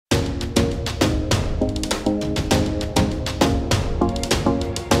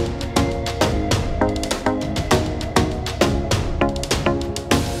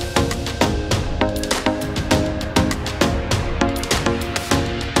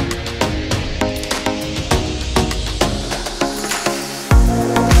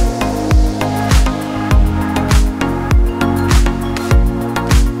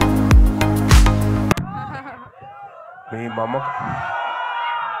మమ్మ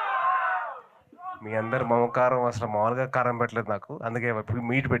మీ అందరు మమకారం అసలు మామూలుగా కారం పెట్టలేదు నాకు, అందుకే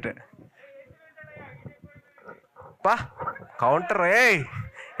మీట్ పెట్టా. పా కౌంటర్ ఏ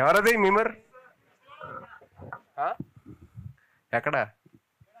ఎవరది మీమర్ ఎక్కడ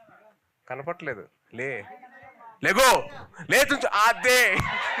కనపట్లేదు, లేగో లేదు అదే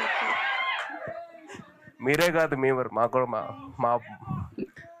మీరే కాదు మీమర్, మాకు కూడా మా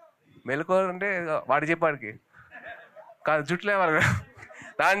మెలుకోవాలంటే వాడు చెప్పాడికి కాదు జుట్లే వాళ్ళు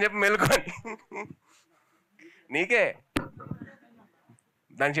దాన్ని చెప్పి మెలుకోని నీకే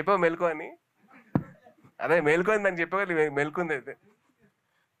దాన్ని చెప్పావు మెలుకో అని, అదే మెలుకొని దాన్ని చెప్పావు మెలుకుంది అయితే.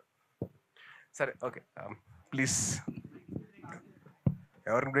 సరే ఓకే ప్లీజ్.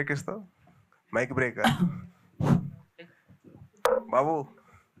 ఎవరిని బ్రేక్ ఇస్తావు? మైక్ బ్రేక్ బాబు.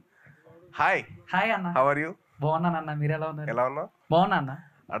 హాయ్ హాయ్ అన్న, హౌ ఆర్ యూ? బాగున్నాను అన్న, మీరు ఎలా ఉన్నారు? ఎలా ఉన్నావు? బాగున్నా అన్న.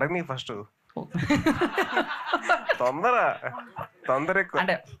 అడగని ఫస్ట్ తొందర ఎక్కువ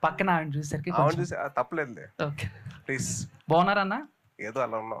అంటే పక్కన ఆవిడ చూసేసరికి చూసి తప్పలేదు. Okay please. బాగున్నారన్న? ఏదో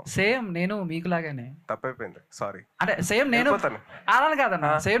అలా ఉన్నావు. సేమ్ నేను మీకు లాగానే. తప్పైపోయింది సారీ. అంటే సేమ్ నేను అలా కాదన్న,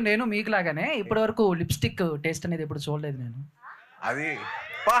 సేమ్ నేను మీకు లాగానే ఇప్పటి వరకు లిప్స్టిక్ టేస్ట్ అనేది ఎప్పుడు చూడలేదు నేను. అది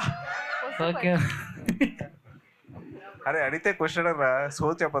ఓకే అరే అడిగితే క్వశ్చన్ రా, సో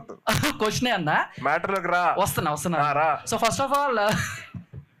చెప్పద్దు. క్వశ్చనే అన్న, మ్యాటర్లోకి రా. వస్తున్నా రా. So first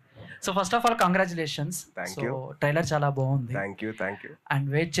of all congratulations. Trailer చాలా బాగుంది. థ్యాంక్ యూ అండ్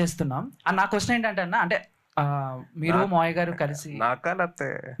వెయిట్ చేస్తున్నాం. అండ్ నా క్వశ్చన్ ఏంటంటే అన్న, అంటే మీరు మోయ్ గారు కలిసి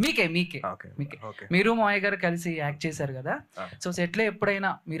మీకే మీరు మోయ్ గారు కలిసి యాక్ట్ చేశారు కదా, సో సెట్లో ఎప్పుడైనా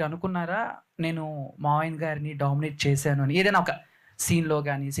మీరు అనుకున్నారా నేను మోయన్ గారిని డామినేట్ చేశాను అని? ఏదైనా ఒక సీన్ లో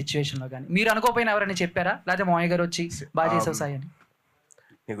కానీ సిచ్యువేషన్ లో కానీ మీరు అనుకోపోయినా ఎవరైనా చెప్పారా, లేకపోతే మోయ్ గారు వచ్చి బాగా చేసావు సాయి అని?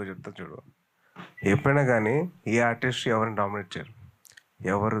 నీకు చెప్తా చూడు, ఎప్పుడైనా కానీ ఏ ఆర్టిస్ట్ ఎవరిని డామినేట్ చేయరు,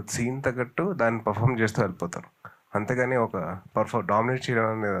 ఎవరు సీన్ తగ్గట్టు దాన్ని పర్ఫామ్ చేస్తూ వెళ్ళిపోతారు, అంతేగాని ఒక డామినేట్ చేయడం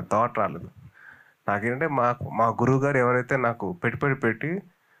అనే థాట్ రాలేదు నాకేంటంటే. మా గురువు గారు ఎవరైతే నాకు పెట్టి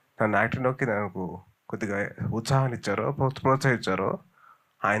నన్ను యాక్టింగ్లోకి నాకు కొద్దిగా ఉత్సాహాన్ని ఇచ్చారో, ప్రోత్సహించారో,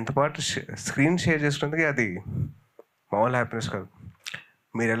 ఆయనతో పాటు స్క్రీన్ షేర్ చేసుకునేందుకు అది మామూలు హ్యాపీనెస్ కాదు.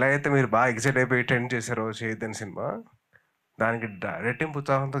 మీరు ఎలా అయితే మీరు బాగా ఎగ్జైట్ అయిపోయి టెండ్ చేశారో చేయొద్దని సినిమా, దానికి రెట్టింపు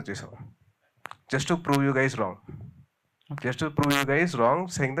ఉత్సాహంతో చేసాం. Just to prove you guys wrong,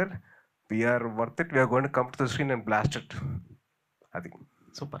 saying that we are worth it, we are going to come to the screen and blast it. అది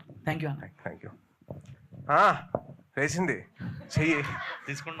సూపర్. థ్యాంక్ యూ అన్న. Thank you. వేసింది చెయ్యి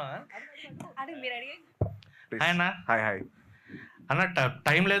తీసుకున్నా. హాయ్ హాయ్ అన్న,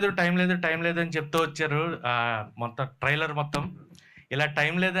 టైం లేదు అని చెప్తూ వచ్చారు మొత్తం ట్రైలర్ మొత్తం. ఇలా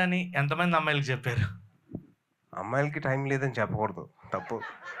టైం లేదని ఎంతమంది అమ్మాయిలకి చెప్పారు? అమ్మాయిలకి టైం లేదని చెప్పకూడదు, తప్పు.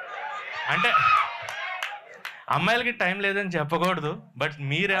 అంటే అమ్మాయిలకి టైం లేదని చెప్పకూడదు, బట్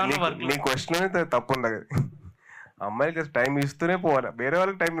మీరేమన్నా నీ క్వశ్చన్ అయితే తప్పు ఉంది. అమ్మాయిలకి టైం ఇస్తూనే పోవాలి, వేరే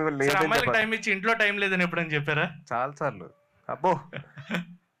వాళ్ళకి టైం ఇవ్వాలి. అమ్మాయిలకి టైం ఇచ్చి ఇంట్లో టైం లేదని ఎప్పుడని చెప్పారా? చాలా సార్లు. అబ్బో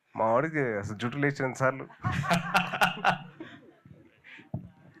మా వాడికి అసలు జుట్టు లేచిన సార్లు.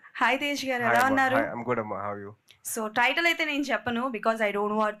 హాయ్ తేజ్ గారు, ఎలా ఉన్నారు? ఐమ్ గుడ్ అమ్మా, హౌ యు? సో టైటిల్ అయితే నేను చెప్పను, because I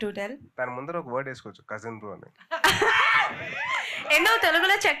don't want to tell. దాని ముందర ఒక వర్డ్ వేసుకోవచ్చు, కజిన్ బ్రో అని. ఎందుకు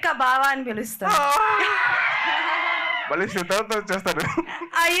తెలుగులో చెక్క బావా అని పిలుస్తాను. వచ్చేస్తాడు.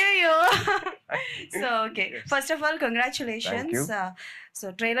 అయ్యో. So okay, first of all congratulations. So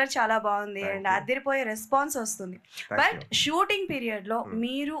trailer చాలా బాగుంది అండ్ అదిరిపోయే రెస్పాన్స్ వస్తుంది. బట్ షూటింగ్ పీరియడ్ లో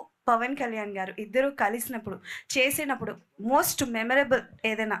మీరు పవన్ కళ్యాణ్ గారు ఇద్దరు కలిసినప్పుడు చేసినప్పుడు మోస్ట్ మెమరబుల్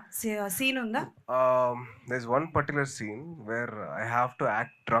ఏదైనా సీన్ ఉందా? there's one particular scene where I have to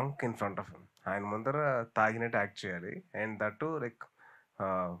act drunk in front of him. ఆయన ముందర తాగినట్టు యాక్ట్ చేయాలి, and that to like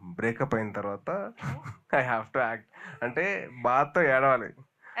breakup అయిన తర్వాత ఐ హ్యావ్ టు యాక్ట్ అంటే బాధతో ఏడవాలి.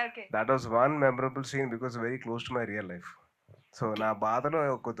 That was one memorable scene because very close to my real life. So నా బాధలో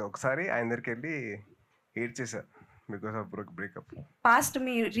ఒకసారి ఆయన దగ్గరికి వెళ్ళి ఏడ్చేసా because of breakup. Past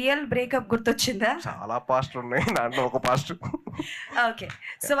me real breakup గుర్తొచ్చిందా? చాలా పాస్ట్ ఉన్నాయి, దాంట్లో ఒక past. Okay,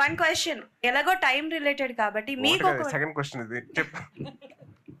 so one question, ఎలాగో టైం రిలేటెడ్ కాబట్టి మీకు సెకండ్ క్వశ్చన్ ఇది చెప్పు.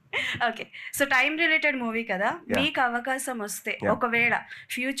 Okay, so time related movie కదా, మీకు అవకాశం వస్తే ఒకవేళ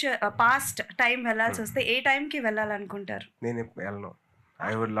ఫ్యూచర్ పాస్ట్ టైం వెళ్ళాల్సి వస్తే ఏ టైంకి వెళ్ళాలనుకుంటారు? నేను వెళ్ళను.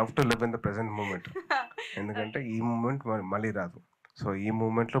 I would love to live in the present moment. ఎందుకంటే ఈ మూమెంట్ మళ్ళీ రాదు, సో ఈ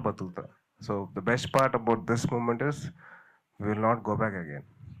మూమెంట్లో బతుకుతా. So the best part about this moment is we will not go back again.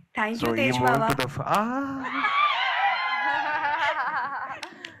 Thank you Tej బావా.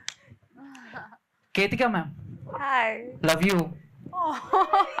 Ketika ma'am, hi, love you.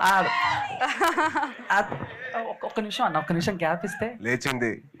 ఒక్క నిమిషం అన్న, ఒక్క నిమిషం గ్యాప్ ఇస్తే. లేచింది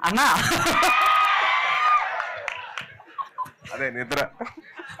అన్నా, అదే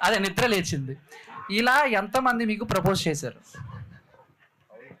నిద్ర లేచింది. ఇలా ఎంతమంది మీకు ప్రపోజ్ చేశారు?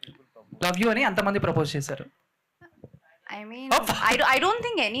 లవ్ యూ అని ఎంతమంది ప్రపోజ్ చేశారు? I mean, I don't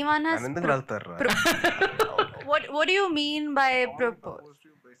think anyone has. What do you mean by propose?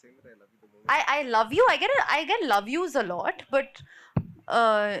 I love you. I get love yous a lot, but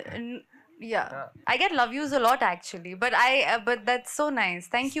yeah, I get love yous a lot actually. But but that's so nice.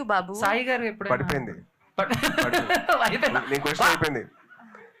 Thank you, Babu. Sai గారు ఎప్పుడైనా పడిపోయింది నీ question అయిపోయింది.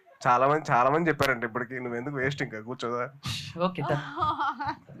 చాలా మంది చెప్పారంటే ఇప్పటికి, నువ్వు ఎందుకు వేస్ట్ ఇంకా కూర్చోదా? Okay.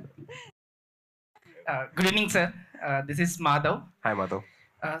 Good evening sir, this is Madhav. Hi Madhav.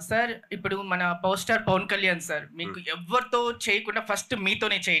 Sir, ఇప్పుడు మన power star Pawan Kalyan sir మీకు ఎవరితో చేయకుండా ఫస్ట్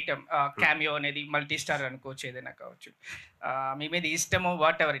మీతోనే చేయటం, క్యామియో అనేది మల్టీ స్టార్ అనుకోవచ్చు, ఏదైనా కావచ్చు, మీ మీద ఇష్టమో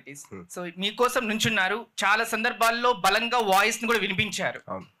what ever it is. So మీకోసం నుంచున్నారు, చాలా సందర్భాల్లో బలంగా వాయిస్ని కూడా వినిపించారు.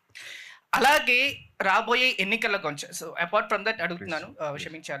 అలాగే రాబోయే ఎన్నికల్లో కొంచెం, సో అపార్ట్ ఫ్రమ్ దట్ అడుగుతున్నాను,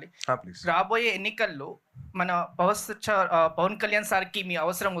 క్షమించాలి, రాబోయే ఎన్నికల్లో మన పవన్ కళ్యాణ్ సార్కి మీ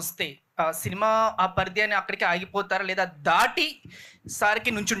అవసరం వస్తే సినిమా ఆ పరిధి అని అక్కడికి ఆగిపోతారా, లేదా దాటి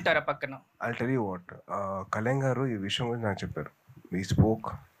సార్కి నుంచుంటారా పక్కన? I'll tell you what, Kalyan గారు ఈ విషయం గురించి నాకు చెప్పారు. We spoke.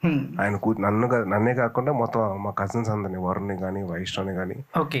 ఆయన నన్నే కాకుండా మొత్తం మా కజిన్స్ అందరినీ, వరుణ్ని కానీ, వైష్ణవ్ని కానీ,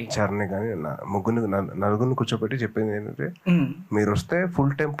 చరణ్ని కానీ, నలుగురిని కూర్చోబెట్టి చెప్పింది ఏంటంటే, మీరు వస్తే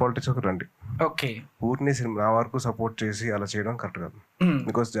ఫుల్ టైం పాలిటిక్స్ రండి, ఊరిని నా వరకు సపోర్ట్ చేసి అలా చేయడం కరెక్ట్ కాదు.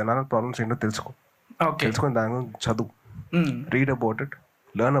 బికాస్ జనాల ప్రాబ్లమ్స్ ఏంటో తెలుసుకొని దాని గురించి చదువు, read about it,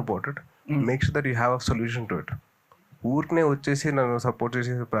 learn about it, make sure that you have a solution to it. ఊరినే వచ్చేసి నన్ను సపోర్ట్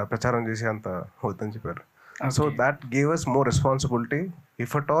చేసి ప్రచారం చేసి అంత వద్దని చెప్పారు. So that gave us more responsibility.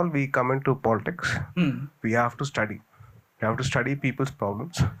 If at all we come into politics, we have to study. We have to study people's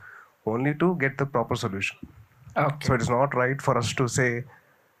problems only to get the proper solution. So it is not right for us to say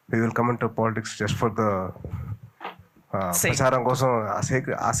we will come into politics just for the ప్రచారం కోసం,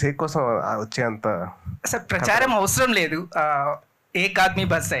 ఆ sake కోసం వచ్చే అంత. Sir, ప్రచారం అవసరం లేదు, ఏక్ Aadmi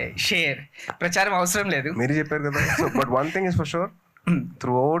bus share, ప్రచారం అవసరం లేదు, మీరు చెప్పారు కదా. So but one thing is for sure,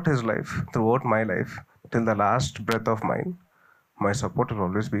 throughout his life, throughout my life, till the last breath of mine, my support will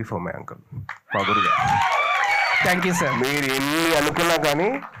always be for my uncle, మా గురుగారు. Thank you sir. మీరు ఎన్ని అనుకున్నా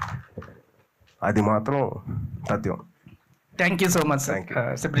కానీ అది మాత్రం సత్యం. Thank you so much, sir.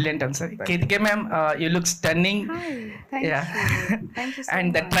 It's a brilliant answer. Kethika ma'am, you look stunning. Thank you. Thank you so and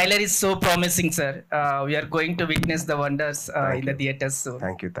much. the trailer is so promising, sir. We are going to witness the wonders in the theaters soon.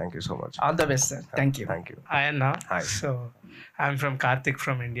 Thank you so much. All the best, sir. Thank you. Hi Anna. Hi. So I'm from Karthik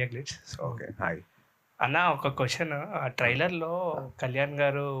from India Glitch. So okay, hi. అన్న, ఒక question. ఆ ట్రైలర్లో కళ్యాణ్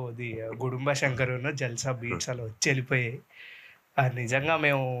గారు గుడుంబ శంకరును జల్సా beats అలా వచ్చి వెళ్ళిపోయాయి. నిజంగా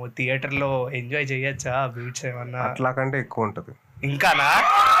మేము థియేటర్లో ఎంజాయ్ చేయొచ్చా ఆ బీట్స్ ఏమన్నా? అట్లా కంటే ఎక్కువ ఉంటుంది ఇంకానా?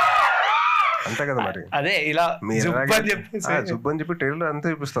 అంతే కదా మరి. అదే ఇలా జుబ్బని చెప్పి ట్రైలర్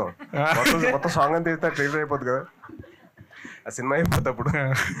అంతా చూపిస్తాం, మొత్తం సాంగ్ అంతా ఇస్తే ట్రైలర్ అయిపోతుంది కదా, ఆ సినిమా అయిపోతుంది అప్పుడు.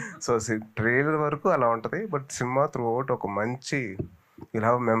 సో ట్రైలర్ వరకు అలా ఉంటుంది, బట్ సినిమా త్రూ అవుట్ ఒక మంచి you'll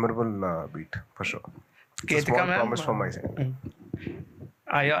have a memorable beat for sure. Kethika ma'am, promise from my side.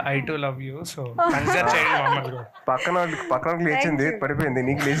 I too love you, so consider చేయండి మమ్మల్ని. పక్కన లేచింది, పడిపోయింది,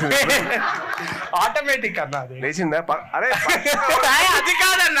 నీకు లేచింది ఆటోమేటిక్ అన్న, అది లేచిందా? అరే అది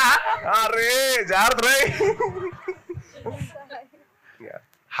కాదన్నా, అరే జాగ్రత్త రే.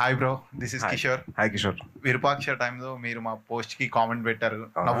 Hi bro, this is Kishore. Hi Kishore. Virupaksha టైంలో మీరు మా పోస్ట్ కి కామెంట్ పెట్టారు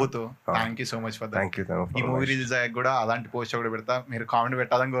నవ్వుతూ. Thank you so much for that. ఈ మూవీ రిలీజ్ అయ్యాక కూడా అలాంటి పోస్ట్ కూడా పెడతా, మీరు కామెంట్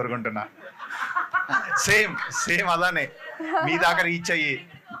పెట్టాలని కోరుకుంటున్నా. సేమ్ అలానే మీ దాకా రీచ్ అయ్యి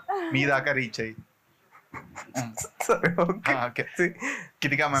Okay.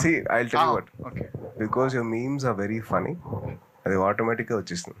 Kethika ma'am. See, I'll tell you what. Okay. Because your memes are very funny, అది ఆటోమేటిక్గా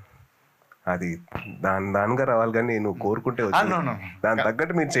వచ్చేస్తుంది. అది దానిగా రావాలి, కానీ నువ్వు కోరుకుంటే వచ్చింది. దాని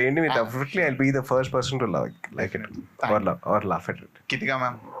తగ్గట్టు మీరు చేయండి, మీరు definitely I'll be the first person to like it or laugh at it. Kethika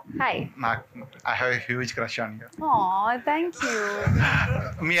ma'am. Hi. I have a huge crush on you. Oh, thank you.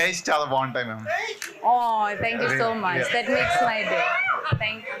 Me ice చాలా బాగుంటాయి ma'am. Oh, thank you so much. That makes my day.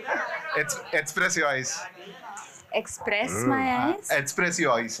 Thank you. Express your eyes. Express my eyes? Express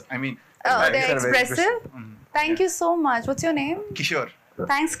your eyes. I mean, they're expressive? Thank you so much. What's your name? Kishore.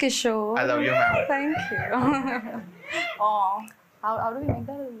 Thanks, Kishore. I love you, ma'am. Thank you. Oh, how do we make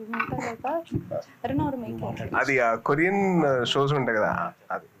that? We make that like that? I don't know how to make it. అది Korean shows ఉంటాయి కదా,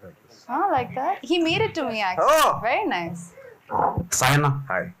 like that. He made it to me actually. Oh! Very nice. Sayanna,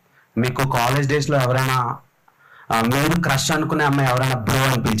 hi. మీకు college days లో ఎవరైనా మీరు crush అనుకునే అమ్మాయి ఎవరైనా బ్రో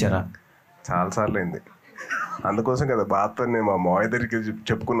అని పిలిచారా? చాలా సార్లు అయింది, అందుకోసం కదా బాధతో నేను మా మాయ దగ్గరికి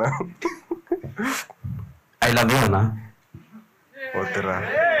చెప్పుకున్నా. ఐ లవ్ యూ అన్నా. వద్దురా,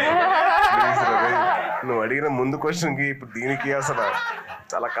 నువ్వు అడిగిన ముందు క్వశ్చన్కి ఇప్పుడు దీనికి అసలు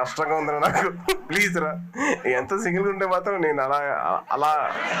చాలా కష్టంగా ఉంది నాకు. ప్లీజ్ రా, ఎంత సింగిల్ ఉంటే మాత్రం నేను అలా అలా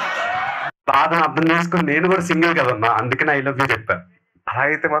బాధను అర్థం చేసుకుని నేను కూడా సింగిల్ కదన్నా, అందుకని ఐ లవ్ యూ చెప్పాను. అలా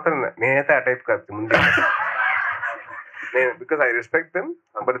అయితే మాత్రం నేనైతే ఆ టైప్ కాదు ముందే. నేను because I respect them,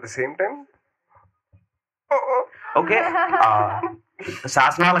 but at the same time okay.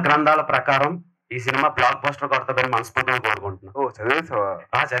 శాసనాల గ్రంథాల ప్రకారం ఈ సినిమా బ్లాక్ బస్టర్ కొడతాదని మనస్ఫూర్తిగా కోరుకుంటున్నాను. ఓ చదివేసావా?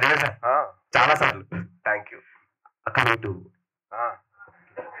 చదివేసా చాలా సార్లు. Thank you. కమింగ్ టు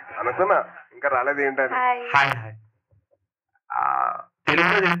అనుకున్నా ఇంకా రాలేదు ఏంటని. Hi hi.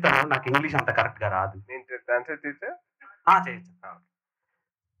 తెలుగులో చెప్తాను, నాకు ఇంగ్లీష్ అంత కరెక్ట్ గా రాదు. నేను ట్రాన్స్లేట్ చేసా చేయొచ్చు.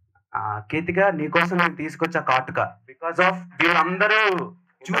 కేతిక, నీకోసం నేను తీసుకొచ్చా కాటుక. బికాస్ ఆఫ్ వీళ్ళందరూ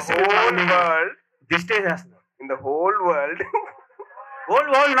చూసి దిష్టే చేస్తున్నారు. In the whole world.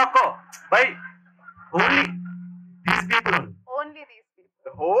 Whole నొక్కో by only these people. Only these people. The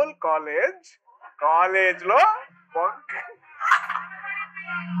whole college లో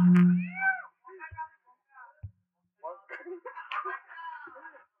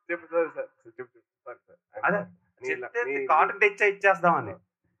చెప్పు సార్. అదే కాటన్ తెచ్చా ఇచ్చేస్తామని.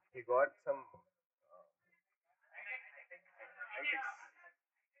 He got some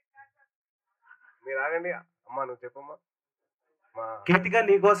మీరు ఆగండి అమ్మా, నువ్వు చెప్పమ్మా. కేతిక,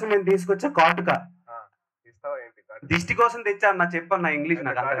 నీకోసం నేను తీసుకొచ్చా కాటుక. ఇస్తావా ఏంటి? దిష్టి కోసం తెచ్చా అన్న, చెప్పన్నా ఇంగ్లీష్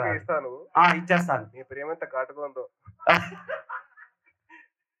నాకు అంత ఇస్తావు నువ్వు? ఇచ్చేస్తాను. నీ ప్రేమంతా కాటుక ఉందో.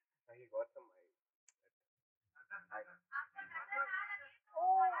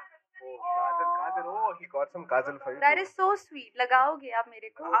 काजल for you. That is so sweet. लगाओगे आप मेरे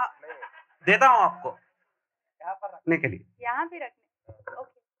को? देता हूँ आपको यहाँ पर रखने के लिए. यहाँ पे रखने.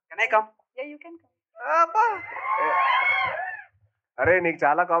 Okay. Can I come? Yeah, you can come. అరే నీకు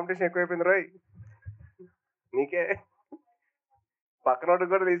చాలా కాంపిటీషన్ ఎక్కువైపోయింది రోయ్. నీకే పక్కనోడు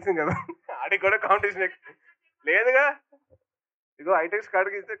కూడా తెలిసింది కదా, ఆడికి కూడా కాంపిటీషన్ లేదుగా. ఇగో హైటెక్స్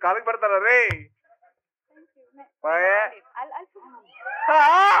కాడికి ఇస్తే కాలికి పెడతారా రే.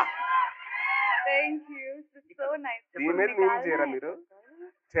 Thank you. This is so nice. దీని మీద నేను చేయరా? మీరు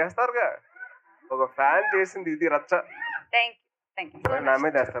చేస్తారుగా. ఒక ఫ్యాన్ చేసింది ఇది రచ్చ. Thank you. నా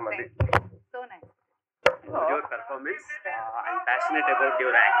మీద వేస్తాం మళ్ళీ. So nice. Your performance. I'm passionate about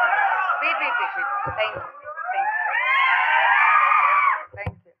your act. Wait.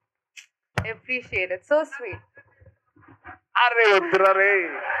 Thank you. I appreciate it. So sweet. అరే వద్దురా రే,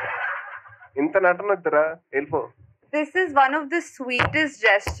 ఇంత నటన వద్దురా, వెళ్ళిపో. This is one of the sweetest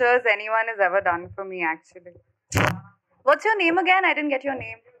gestures anyone has ever done for me, actually. What's your name again? I didn't get your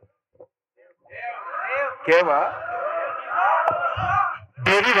name. Keva?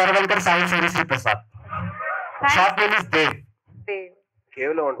 Devi Varavankar Sai Sri Prasad. Short name is Dev. Kev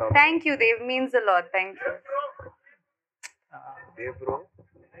lo untavu. Thank you, Dev. Means a lot. Thank you. Dev bro.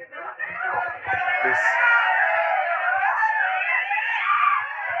 Please.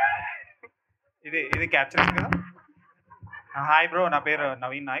 ఇది capturing కదా. Hi bro, నా పేరు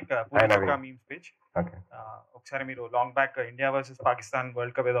నవీన్ నాయక్, పూర్తిగా memes page. ఒకసారి మీరు long back India versus Pakistan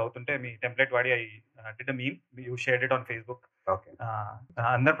world cup ఏదో అవుతుంటే మీ template వాడి I did a meme, you shared it on Facebook.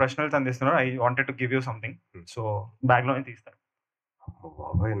 అందరు ప్రశ్నలు అందిస్తున్నారు. I wanted to give you something, so bag లోనే తీస్తాను.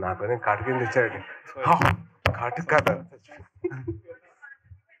 బాబాయ్ నాకనే కాటు కింద ఇచ్చాడు. కాటు కాదా?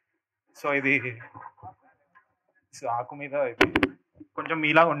 సో ఇది ఆకు మీద ఇది కొంచెం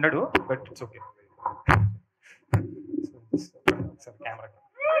మీలా ఉండడు, బట్ ఇట్స్ ఓకే. కెమెరా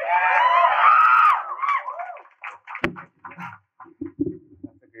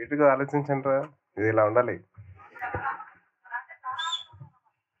గట్టిగా ఆలోచించండి రా, ఇది ఇలా ఉండాలి.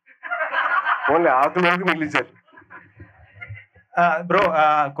 ఓన్లీ ఆకుల వరకు మిగిలించారు. బ్రో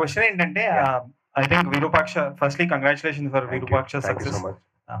క్వశ్చన్ ఏంటంటే, I think Virupaksha, firstly congratulations for Virupaksha success.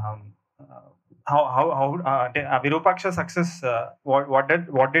 How అంటే ఆ Virupaksha success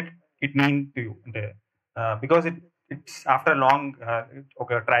what did it mean to you? అంటే బికాస్ ఇట్స్ ఆఫ్టర్ లాంగ్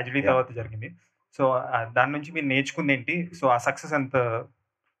ఒక ట్రాజడీ తర్వాత జరిగింది. సో దాని నుంచి మీరు నేర్చుకుంది ఏంటి? సో ఆ సక్సెస్ ఎంత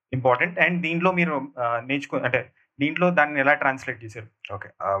ఇంపార్టెంట్, అండ్ దీంట్లో మీరు అంటే దీంట్లో దాన్ని ఎలా ట్రాన్స్లేట్ చేశారు? Okay,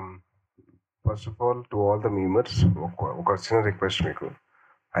 first of all to all the memers ఒక చిన్న రిక్వెస్ట్ మీకు.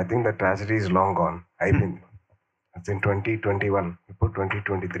 I think the tragedy is long gone, అయిపోయింది. ఇట్స్ ఇన్ 2021, ఇప్పుడు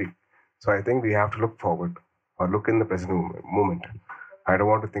 2023. So I think we have to look forward or look in the present moment. I don't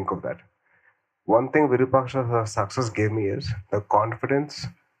want to think of that. One thing Virupaksha's success gave me is the confidence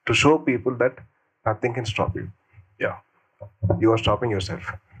to show people that nothing can stop you. Yeah, you are stopping yourself.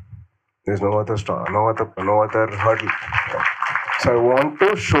 There's no other hurdle. So I want to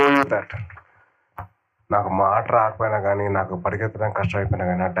show you that. నాకు మాట రాకపోయినా కానీ, నాకు పరిగెత్తడానికి కష్టమైపోయినా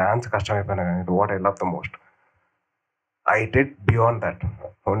కానీ, నా dance కష్టమైపోయినా కానీ, what I love the most, I did beyond that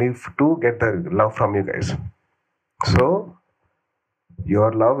only to get the love from you guys. So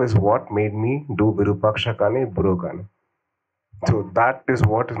your love is what made me do Virupaksha కానీ బ్రో కానీ. So that is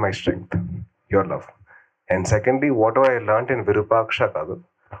what is my strength, your love. And secondly, what ever I learnt in Virupaksha కాదు,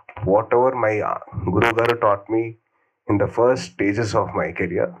 what ever my గురువు గారు taught me in the first stages of my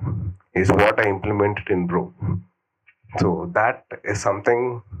career is what I implemented in Bro. So that is something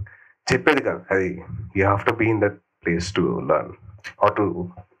చెప్పేది కాదు, అది you have to be in that place to learn or to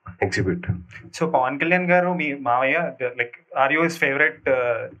exhibit. So Pawan Kalyan గారు మీ మావయ్య, like are you his favourite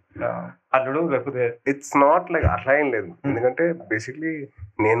అల్లుడు లేకపోతే? It's not like అట్లా ఏం లేదు, ఎందుకంటే బేసిక్లీ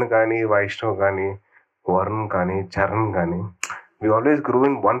నేను కానీ, వైష్ణవ్ కానీ, వరుణ్ కానీ, చరణ్ కానీ, we always గ్రూ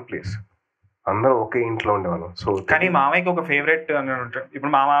in one place, అందరూ ఒకే ఇంట్లో ఉండేవాళ్ళం. సో కానీ మామయ్యకి ఒక ఫేవరెట్ అని ఉంటాడు.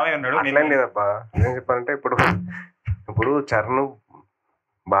 ఇప్పుడు మా మామయ్య ఉన్నాడు, అట్లా లేదబ్బా. ఏం చెప్పాలంటే ఇప్పుడు చరణ్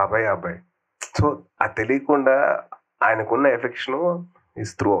బాబాయ్ అబ్బాయి, సో అది తెలియకుండా ఆయనకున్న affection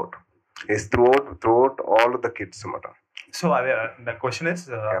is through out all the kids అన్నమాట. సో అదే the question is,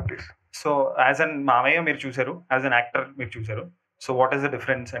 so as an మామయ్య మీరు చూసారు, యాజ్ అన్ యాక్టర్ మీరు చూసారు, so what is the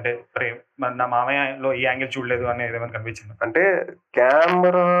difference? అంటే నా మామయ్యలో ఈ యాంగిల్ చూడలేదు అనేది ఏమైనా కనిపించింది? అంటే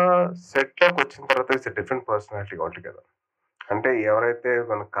కెమెరా సెట్ లోకి వచ్చిన తర్వాత ఇట్స్ డిఫరెంట్ పర్సనాలిటీ ఆల్టుగెదర్. అంటే ఎవరైతే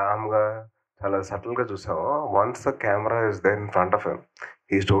మనం కామ్గా చాలా సటిల్ గా చూసామో, once the camera is there in front of him,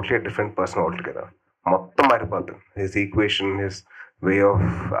 is totally different person altogether. మొత్తం మారిపోతుంది, his equation, his way of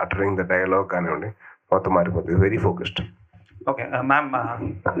uttering the dialogue కానివ్వండి, మొత్తం మారిపోతుంది. Very focused. Okay ma'am,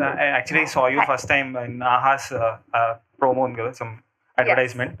 actually saw you first time in ఆహాస్ promo ఉంది కదా, some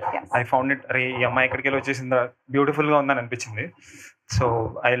advertisement. I found it, అరే ఈ అమ్మాయి ఎక్కడికి వెళ్ళి వచ్చేసిందా, బ్యూటిఫుల్గా ఉందని అనిపించింది. సో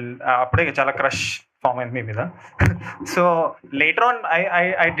అప్పుడే చాలా క్రష్ ఫామ్ అయింది మీ మీద. So later on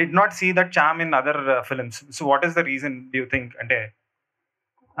I did not see that charm in other films. So what is the reason do you think? అంటే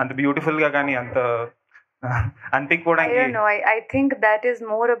అంత బ్యూటిఫుల్గా కానీ అంత అనిపించుకోవడానికి? I don't know. I think that is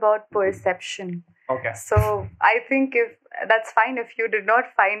more about perception. Okay. So I think if that's fine if you did not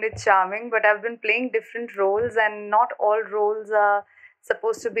find it charming, but I've been playing different roles and not all roles are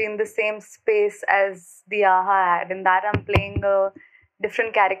supposed to be in the same space as the AHA ad. In that I'm playing a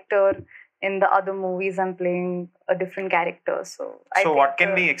different character. In the other movies I'm playing a different character. So what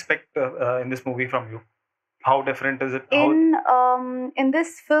can we expect in this movie from you? How different is it? In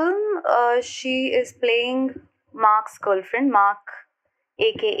this film, she is playing Mark's girlfriend, Mark,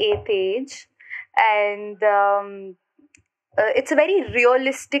 aka Tej, and it's a very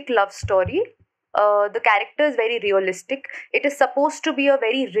realistic love story. The character is very realistic. It is supposed to be a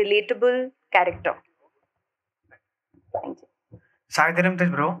very relatable character. Thank you. Sai Dharam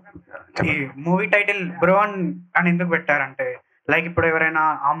Tej bro, ఈ movie title bro అని ఎందుకు పెట్టారంటే, like ఇప్పుడు ఎవరైనా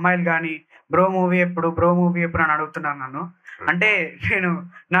అమ్మాయిలు కానీ bro movie ఎప్పుడు అని అడుగుతున్నారు నన్ను. అంటే నేను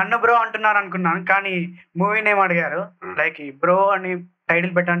నన్ను బ్రో అంటున్నారు అనుకున్నాను, కానీ మూవీ నేమ్ అడిగారు. లైక్ ఈ బ్రో అని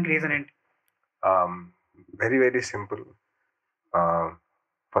టైటిల్ పెట్టడానికి రీజన్ ఏంటి? Very very simple.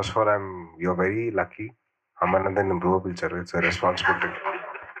 First of all you're very lucky. అమ్మాయిలందరినీ bro పిలిచారు. It's responsibility.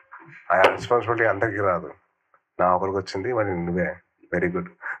 ఆ రెస్పాన్సిబిలిటీ అందరికీ రాదు, నా ఒకరికి వచ్చింది, మరి నువ్వే వెరీ గుడ్.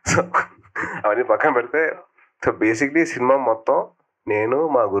 సో అవన్నీ పక్కన పెడితే, సో బేసిక్లీ సినిమా మొత్తం నేను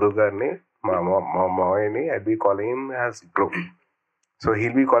మా గురువు గారిని, మా మావయ్యని, I be calling him as bro. So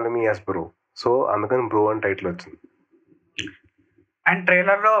he'll be calling me as bro. So అందుకని బ్రో అని టైటిల్ వచ్చింది. అండ్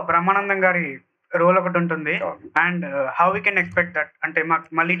ట్రైలర్లో బ్రహ్మానందం గారి రోల్ ఒకటి ఉంటుంది. And how we can expect that? అంటే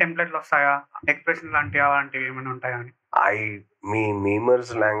మాకు మళ్ళీ టెంప్లెట్లు వస్తాయా, ఎక్స్ప్రెషన్ అలాంటివి ఏమైనా ఉంటాయా అని? మీ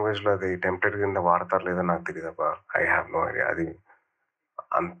మీమర్స్ లాంగ్వేజ్లో అది టెంప్లెట్ కింద వాడతారు లేదో నాకు తెలియదబ్బా. I have no idea. అది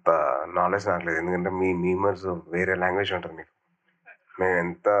అంత నాలెడ్జ్ నాకు లేదు, ఎందుకంటే మీ మీమర్స్ వేరే లాంగ్వేజ్ ఉంటుంది. మీకు మేము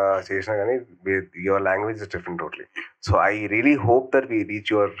ఎంత చేసినా కానీ your language is different totally. So I really hope that we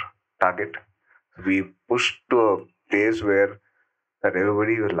reach your target. We push to place where that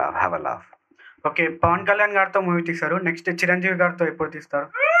everybody will have a laugh. Okay, Pawan Kalyan గారితో మూవీ తీస్తారు, నెక్స్ట్ చిరంజీవి గారితో ఎప్పుడు తీస్తారు?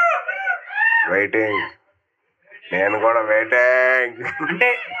 వెయిటింగ్. నేను కూడా వెయిటింగ్. అంటే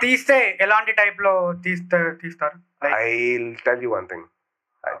తీస్తే ఎలాంటి టైప్ లో తీస్తారు? I will tell you one thing.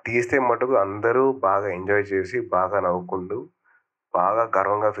 తీస్తే మటుకు అందరూ బాగా ఎంజాయ్ చేసి, బాగా నవ్వుకుంటూ, బాగా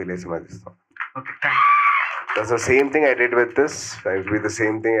గర్వంగా ఫీల్ చేసి మరి ఇస్తాం. That's the same thing I did with this. It will be the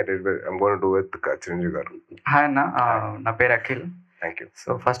same thing I'm going to do with Chiranjeevi గారు. హాయ్ అన్న, నా పేరు Akhil. Thank you. So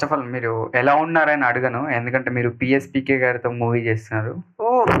first of all మీరు ఎలా ఉన్నారని అడగను, ఎందుకంటే మీరు పిఎస్పీకే గారితో మూవీ చేస్తున్నారు.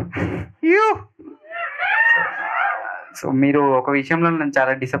 సో మీరు ఒక విషయంలో నన్ను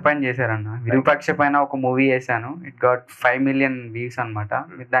చాలా డిసప్పాయింట్ చేశారన్న. విరూపాక్ష పైన ఒక మూవీ చేశాను, ఇట్ గాట్ 5 million వ్యూస్ అనమాట.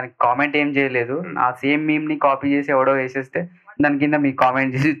 మీరు దానికి కామెంట్ ఏం చేయలేదు. ఆ సేమ్ మీమ్ని కాపీ చేసి ఎవడో వేసేస్తే దాని కింద మీ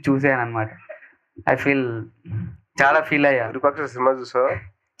కామెంట్ చేసి చూసాను అనమాట. ఐ ఫీల్ చాలా ఫీల్ అయ్యా. విరూపాక్ష సినిమా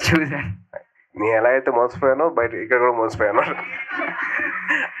చూసాను. నేను ఎలా అయితే మోసపోయానో బయట ఇక్కడ కూడా మోసపోయాను.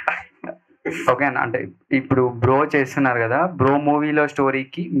 ఓకేనా, అంటే ఇప్పుడు బ్రో చేస్తున్నారు కదా, బ్రో మూవీలో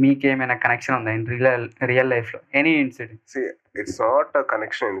స్టోరీకి మీకేమైనా కనెక్షన్ ఉందా ఇన్ రియల్ లైఫ్లో any incident? See, it's not a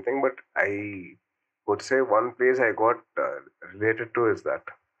connection or anything, but I would say one place I got related to is that.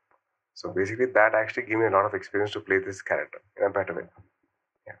 So basically, that actually gave me a lot of experience to play this character in a better way.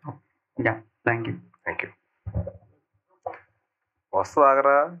 Yeah, thank you. Thank you. వస్తు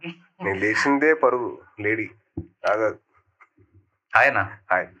ఆగరా, నేను లేచిందే పరుగు lady ఆగ. Hi అన్న.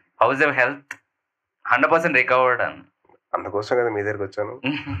 Hi. House your health? 100% recovered అన్న. అందుకోసం కదా మీ దగ్గరికి వచ్చాను.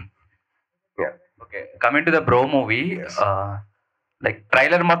 Okay, coming to the bro movie, like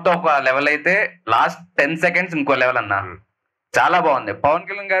trailer మొత్తం ఒక లెవెల్ అయితే లాస్ట్ 10 seconds ఇంకో లెవెల్ అన్న. చాలా బాగుంది. పవన్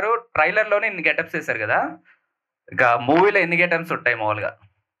కళ్యాణ్ గారు ట్రైలర్ లోనే ఇన్ని గెటప్స్ వేశారు కదా, ఇక మూవీలో ఎన్ని గెటప్స్ ఉంటాయి మామూలుగా?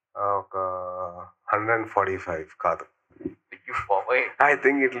 ఒక 145 కాదు, I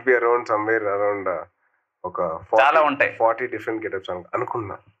think it will be around somewhere around ఒక చాలా ఉంటాయి. 40 డిఫరెంట్ గెటప్స్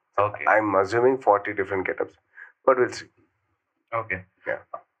అనుకున్నా. Okay, I'm assuming 40 different getups, but will see. Okay,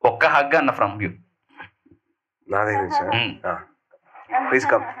 ఒక్క హగ్ అన్న ఫ్రమ్ యూ. నా దగ్గర నుంచి ప్లీజ్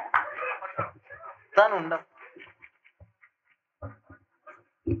కమ్.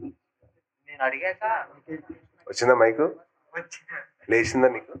 నేను అడిగాక వచ్చిందా మైకు? లేచిందా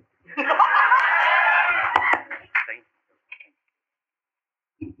నీకు?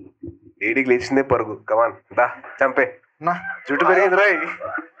 లేడీకి లేచిందే పరుగు. కమాన్ దా చంపే. జుట్టు పెరిగింది రాయ్.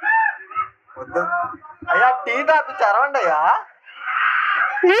 అయ్యా టీ తాకు చరవండి అయ్యా.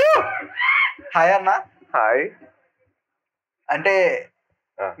 హాయ్ అన్న. హాయ్. అంటే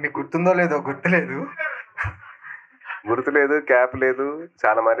మీకు గుర్తుందో లేదో గుర్తులేదు. గుర్తులేదు, క్యాప్ లేదు,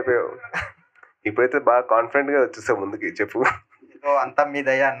 చాలా మారిపోయావు. ఇప్పుడైతే బాగా కాన్ఫిడెంట్ గా వచ్చేసావు ముందుకి. చెప్పు. అంతా మీ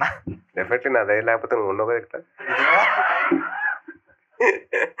దయ అన్న. డెఫినెట్లీ నా దయ లేకపోతే నువ్వు ఉండవు కదా ఇక్కడ.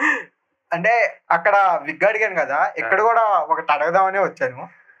 అంటే అక్కడ విగ్ అడిగాను కదా, ఇక్కడ కూడా ఒకటి అడగదామనే వచ్చాను.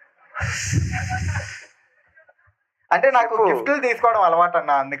 అంటే నాకు గిఫ్ట్లు తీసుకోవడం అలవాటు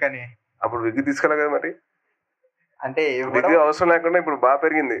అన్న, అందుకని. అప్పుడు విగ్ తీసుకోవాలి కదా మరి. అంటే విగ్ అవసరం లేకుండా ఇప్పుడు బాగా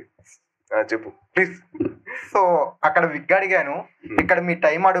పెరిగింది. చెప్పు ప్లీజ్. సో అక్కడ విగ్ అడిగాను, ఇక్కడ మీ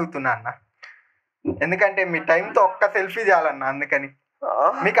టైం అడుగుతున్నా అన్న. ఎందుకంటే మీ టైంతో ఒక్క సెల్ఫీ చేయాలన్న, అందుకని.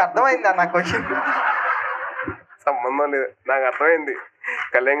 మీకు అర్థమైందా నా క్వశ్చన్? సంబంధం లేదు, నాకు అర్థమైంది.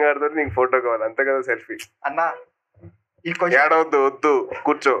 కళ్యాణ్ గారితో నీకు ఫోటో కావాలి అంతే కదా, సెల్ఫీ. అన్న ఈ క్వశ్చన్ ఏడవద్దు, వద్దు,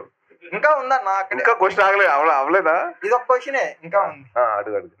 కూర్చో. ఇంకా ఉందన్న, ఇంకా క్వశ్చన్ ఆగలేదు. అవలేదా? ఇది ఒక క్వశ్చనే ఇంకా ఉంది.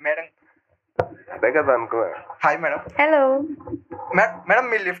 అడుగు అడుగు. మేడం అదే కదా అనుకున్నా. Hi madam. హలో మేడం,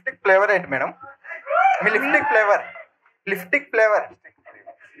 మీ లిప్స్టిక్ ఫ్లేవర్ ఏంటి మేడం? మీ lipstick flavour. Lipstick flavour.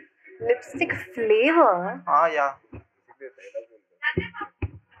 Lipstick flavour? Yeah,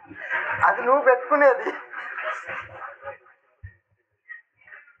 అది నువ్వు పెట్టుకునేది.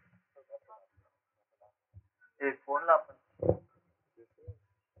 ఫోన్లో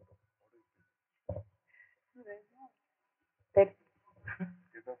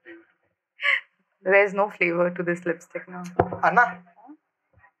There is no flavor to this lipstick now. అన్నా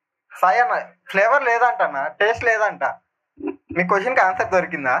సాయి అన్న, ఫ్లేవర్ లేదంట అన్న, టేస్ట్ లేదంట. మీ క్వశ్చన్కి ఆన్సర్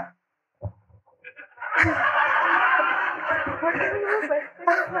దొరికిందా?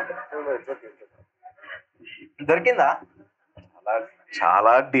 దొరికిందా?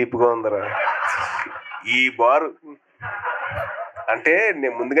 చాలా డీప్ గా ఉందిరా ఈ బారు. అంటే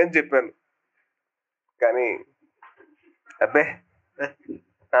నేను ముందుగానే చెప్పాను కానీ అబ్బే.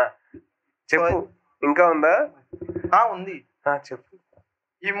 చెప్పు, ఇంకా ఉందా? ఉంది. చెప్పు.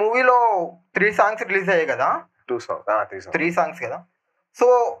 ఈ మూవీలో 3 songs రిలీజ్ అయ్యాయి కదా? 3 songs కదా. సో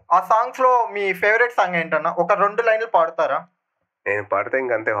ఆ సాంగ్స్ లో మీ ఫేవరెట్ సాంగ్ ఏంటన్నా? ఒక 2 లైన్లు పాడతారా? నేను పాడితే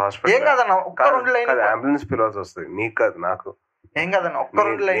ఇంకంతే హాస్పిటల్. ఏం కాదన్నా, ఒక్క 2 లైన్లు. అంబులెన్స్ పిలవాల్సి వస్తుంది. నీకు కాదు, నాకు. ఏం కాదన్నా, ఒక్క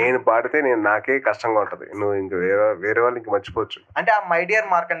 2 లైన్లు. నేను పాడితే నాకే కష్టంగా ఉంటది. నువ్వు ఇంక వేరే వాళ్ళు ఇంక మర్చిపోవచ్చు. అంటే ఆ మై డియర్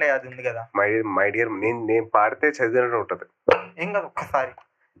మార్కండే అది ఉంది కదా, మై డియర్ నేను పాడితే చదివినట్టు ఉంటది. ఏం కాదు, ఒక్కసారి.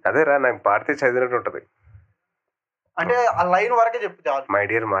 అదేరా, నేను పాడితే చదివినట్టు ఉంటది. అంటే ఆ లైన్ వరకే చెప్పు చాలు. My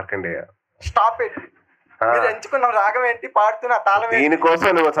dear Markandeya. Stop it. మీరు ఎంచుకున్న రాగం ఏంటి, పాడుతున్న తాళం ఏంటి? దీనికోసం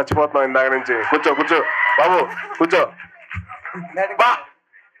నువ్వు చచ్చిపోతున్నావు ఇందాక నుంచి. కూర్చో బాబు, కూర్చో.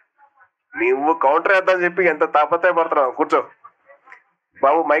 నువ్వు కౌంటర్ వేద్దామని చెప్పి ఎంత తాపత్రయపడుతున్నావు. కూర్చో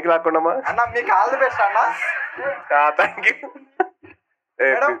బాబు, మైక్ లాక్కుండామా. అన్న మీకు ఆల్ ది బెస్ట్ అన్న. Thank you.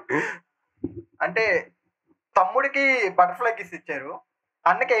 అంటే తమ్ముడికి బటర్ఫ్లై కిస్ ఇచ్చారు,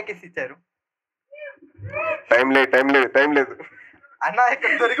 అన్నకి ఏ కిస్ ఇచ్చారు? టైం లేదు అన్న.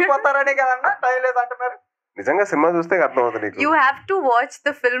 ఇక్కడ దొరికిపోతారనే కదన్న టైం లేదు అంటున్నారు. నిజంగా సినిమా చూస్తే అర్థం అవుతుంది నీకు. You have to watch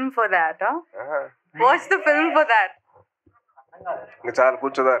the film for that, huh? Watch the film for that. ఇంకా చాలు,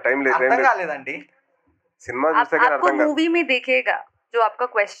 కూర్చోదా. టైం లేదు. అర్థం కాలేదండి. సినిమా చూస్తే కానీ आपको అర్థం కాదు. मूवी में देखेगा जो आपका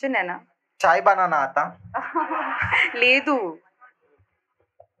क्वेश्चन है ना. చాయ్ బనానా आता లేదు.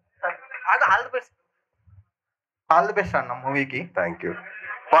 ఆల్ ది బెస్ట్ అన్న మూవీకి. Thank you.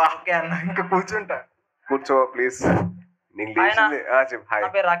 ఓకే అన్న, ఇంకా కూర్చుంటా. కూర్చో ప్లీజ్. నీకు లేచింది చెప్పు. హాయ్. నా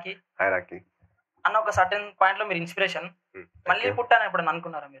పేరు రాకీ. Hi Rocky. అన్న ఒక సర్టెన్ పాయింట్ లో మీరు ఇన్స్పిరేషన్. మళ్ళీ పుట్టాను ఎప్పుడు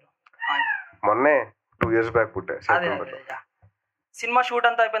అనుకున్నారా మీరు? మొన్నే 2 years బ్యాక్ పుట్టా. సినిమా షూట్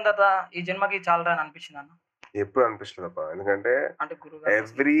అంతా అయిపోయిన తర్వాత ఈ జన్మకి చాలా అని అనిపించింది అన్న? ఎప్పుడు అనిపిస్తుంది అబ్బా, ఎందుకంటే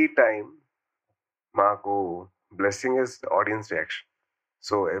ఎవ్రీ టైం మాకు blessing is audience reaction.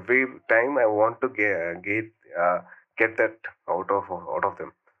 So every time I want to get that out of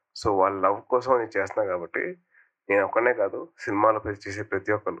them. So వాళ్ళ లవ్ కోసం నేను చేస్తున్నా కాబట్టి నేను ఒక్కనే కాదు, సినిమాలో చేసే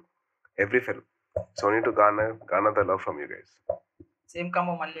ప్రతి ఒక్కరు, every film. So need to garner the love from you guys. Same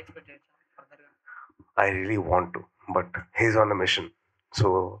combo మళ్ళీ ఎక్స్పెక్ట్ చేయొచ్చు? I really want to, but he's on a mission. So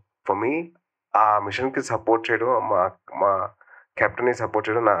for me, ఆ మిషన్ కి సపోర్ట్ చేయడం, మా కెప్టెన్ ని సపోర్ట్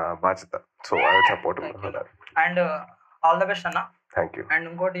చేయడం నా బాధ్యత. So I will support him. And all the best అన్న. Thank you. అండ్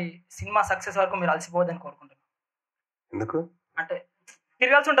ఇంకోటి, సినిమా సక్సెస్ వరకు మీరు అలసిపోవద్దని కోరుకుంటున్నాను. ఎందుకు అంటే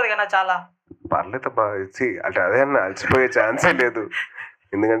తిరగాల్సి ఉంటది కదా చాలా. పర్లేదబ్బా, అంటే అదే అన్న, అలసిపోయే ఛాన్సే లేదు.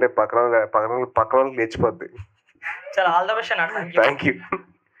 ఎందుకంటే పక్కన వాళ్ళకి లేచిపోద్ది. చాలా ఆల్ ద బెస్ట్ అన్న. Thank you.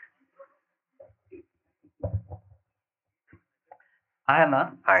 హాయ్ అన్న.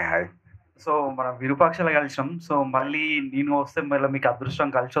 హాయ్. సో మనం విరూపాక్షలో కలిసినాం. సో మళ్ళీ నేను వస్తే మళ్ళీ మీకు అదృష్టం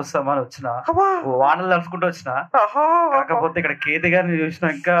కలిసి వస్తామని వచ్చిన, వానలు తలుచుకుంటూ వచ్చిన. కాకపోతే ఇక్కడ కేతి గారిని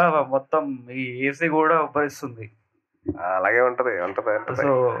చూసినాక మొత్తం ఈ ఏసీ కూడా ఉపరిస్తుంది. అలాగే ఉంటది.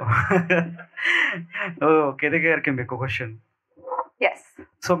 సో కేతి గారికి మీకు క్వశ్చన్.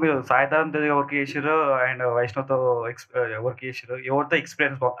 సో మీరు సాయిధరం తేజ్ వర్క్ చేసారు అండ్ వైష్ణవ్తో వర్క్ చేసారు. ఎవరితో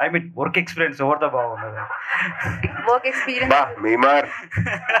experience I mean work experience ఎవరితో బాగున్నది?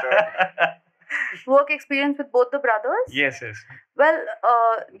 Work experience with both the brothers? Yes. Well,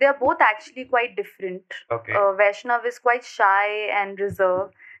 they are both actually quite different. Okay. Vaishnav is quite shy and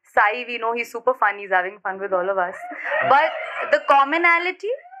reserved. Sai, we know he's super fun. He's having fun with all of us. But the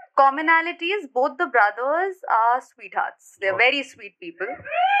commonality is both the brothers are sweethearts. They're very sweet people.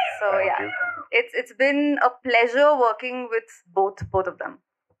 So yeah, it's been a pleasure working with both of them.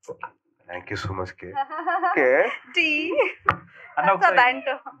 Thank you so much, K. అన్న ఒకసారి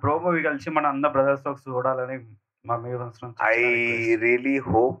bro movie కలిసి మన అందరు brothers తో చూడాలని మా మీద. I really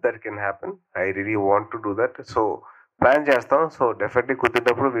hope that can happen. I really want to do that. So plan చేస్తాం. సో డెఫినెట్లీ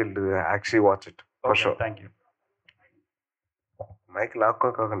కుదిరినప్పుడు will actually watch it for sure. Thank you. Mic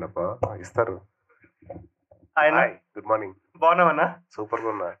లాక్కోకండి అబ్బా, ఇస్తారు. Good morning. బాగున్నావన్నా? సూపర్ గా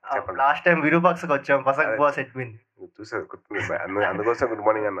ఉన్నా. చెప్పండి. లాస్ట్ టైం విరూపాక్షకి వచ్చాం, పసక్ బాస్ ఎట్విన్ చూసారు, గుర్తుంది. అందుకోసం గుడ్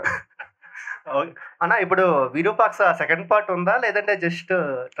మార్నింగ్ అన్న. అన్న ఇప్పుడు విరూపాక్ష సెకండ్ పార్ట్ ఉందా లేదంటే జస్ట్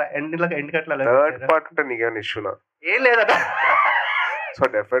ఎండ్ కట్ల? థర్డ్ పార్ట్ ఉంటే నీకేమైనా ఇష్యూనా? ఏం లేదట. సో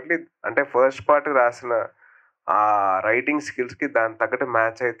డెఫినెట్లీ అంటే ఫస్ట్ పార్ట్ రాసిన ఆ రైటింగ్ స్కిల్స్ కి దాని తగ్గట్టు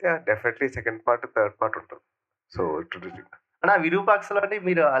మ్యాచ్ అయితే definitely second part third part ఉంటుంది. సో అన్న విరూపాక్షలోని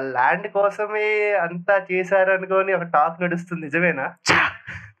మీరు ఆ ల్యాండ్ కోసమే అంతా చేశారు అనుకోని ఒక టాక్ నడుస్తుంది, నిజమేనా?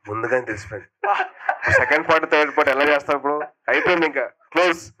 ముందుగానే తెలిసిపోయింది. సెకండ్ పార్ట్ థర్డ్ పార్ట్ ఎలా చేస్తావు ఇప్పుడు? అయిపోయింది, ఇంకా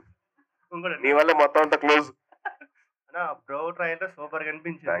క్లోజ్. నీ వల్ల మొత్తం అంతా క్లోజ్. అన్న బ్రో ట్రైలర్ సూపర్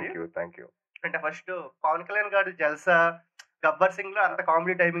కనిపించింది. Thank you. అంటే ఫస్ట్ పవన్ కళ్యాణ్ గారు జల్సా, గబ్బర్ సింగ్ లో అంత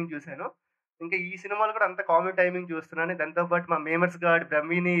కామెడీ టైమింగ్ చూశాను. ఇంకా ఈ సినిమాలో కూడా అంత కామెడీ టైమింగ్ చూస్తున్నాను. దాంతో పాటు మా మేమర్స్ గార్డ్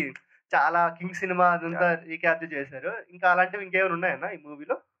బ్రహ్మిని చాలా కింగ్ సినిమా అదంతా రీక్యాప్చర్ చేశారు. ఇంకా అలాంటివి ఇంకేమైనా ఉన్నాయన్నా ఈ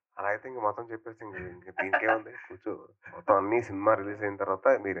మూవీలో? అలా అయితే ఇంక మొత్తం చెప్పేసి ఇంకా దీనికేముంది, కూర్చో. మొత్తం అన్ని సినిమా రిలీజ్ అయిన తర్వాత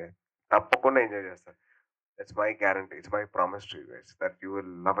మీరే తప్పకుండా ఎంజాయ్ చేస్తారు. It's my guarantee. It's my promise to you guys that you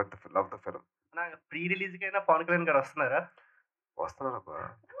will love the film. Pre release కైనా పవన్ కళ్యాణ్ గారు వస్తున్నారా? వస్తున్నారబ్బా.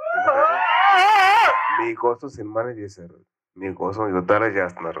 మీకోసం సినిమానే చేశారు, మీకోసం యుద్ధాలే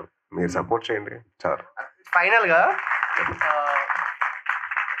చేస్తున్నారు. మీరు సపోర్ట్ చేయండి చాలు. ఫైనల్ గా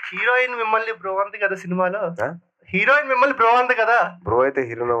హీరోయిన్ మిమ్మల్ని బ్రో అంది కదా సినిమాలో? హీరోయిన్ మిమ్మల్ని బ్రో అంది కదా? బ్రో అయితే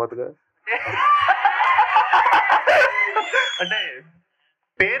హీరోయిన్ అవ్వదుగా. అంటే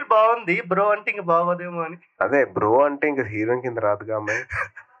పేరు బాగుంది, బ్రో అంటే ఇంక బాగోదేమో అని. అదే బ్రో అంటే ఇంక హీరోయిన్ కింద రాదుగా అమ్మాయి.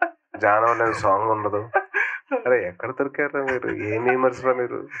 జానవ సాంగ్ ఉండదు. అరే ఎక్కడ దొరికారా మీరు? ఏ నేమర్స్ రా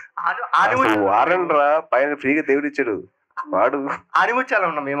మీరు? వారండి రా, పైన ఫ్రీగా దేవుడు ఇచ్చాడు వాడు. ఆడిముచ్చాల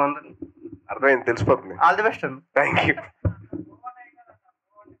ఉన్నాం మేమందరం. అర్థమైంది, తెలిసిపోతుంది. ఆల్ ది బెస్ట్ అండి. Thank you.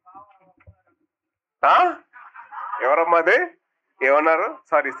 ఎవరమ్మా అది? ఏమన్నారు?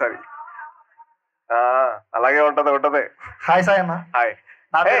 సారీ అలాగే ఉంటది. హాయ్ సాయి అన్న. హాయ్.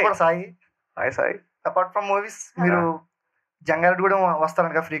 నా పేరు కూడా Sai. Hi Sai. Apart from movies మీరు జంగారెడ్డి కూడా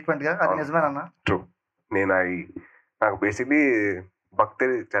వస్తారంట కదా ఫ్రీక్వెంట్ గా, అది నిజమేనన్నా? ట్రూ. నాకు బేసిక్లీ భక్తి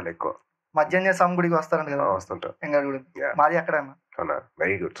చాలా ఎక్కువ. మధ్యాహ్న స్వామి గుడికి వస్తారంట కదా? వస్తుంటా. జంగారెడ్డి గుడి మాది అక్కడ అన్న. అవునా?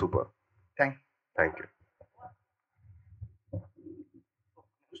 Very good, super. Thank you.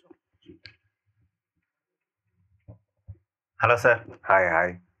 Hello sir. Hi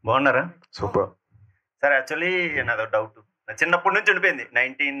hi. బాగున్నారా? Super sir. యాక్చువల్లీ నాదో డౌట్ చిన్నప్పటి నుంచి ఉండిపోయింది.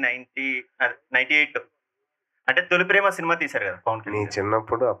 1998 అంటే తొలి ప్రేమ సినిమా తీశారు కదా పవన్ నీ కళ్యాణ్.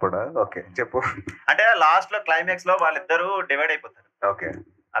 చిన్నప్పుడు అప్పుడా? ఓకే చెప్పు. అంటే లాస్ట్ లో క్లైమాక్స్ లో వాళ్ళిద్దరూ డివైడ్ అయిపోతారు. ఓకే.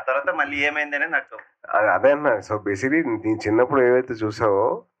 ఆ తర్వాత మళ్ళీ ఏమైంది అనేది నాకు అదే అన్న. సో బేసిక్లీ నీ చిన్నప్పుడు ఏవైతే చూసావో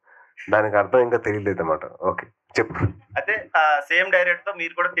దానికి అర్థం ఇంకా తెలియలేదు అన్నమాట. ఓకే చెప్పు. అయితే సేమ్ డైరెక్టర్ తో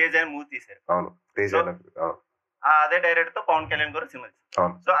మీరు కూడా తేజ్ అని మూవీ తీశారు. అవును తేజ్. So, అవును అదే డైరెక్టర్ తో పవన్ కళ్యాణ్ కూడా సినిమా తీశారు.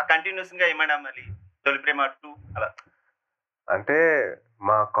 అవును. సో ఆ కంటిన్యూస్ గా ఏమైనా మళ్ళీ తొలి ప్రేమ 2 అలా అంటే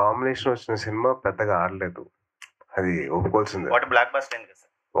మా కాంబినేషన్ వచ్చిన సినిమా పెద్దగా ఆడలేదు, అది ఒప్పుకోవాల్సిందే. వాటి బ్లాక్ బస్టర్ అయింది కదా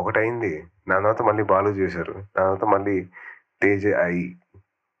సార్. ఒకటైంది, దాని తర్వాత మళ్ళీ బాలు చేశారు, దాని తర్వాత మళ్ళీ తేజ్ అయి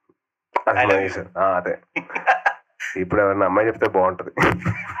చేశారు. అదే ఇప్పుడు ఎవరైనా అమ్మాయి చెప్తే బాగుంటది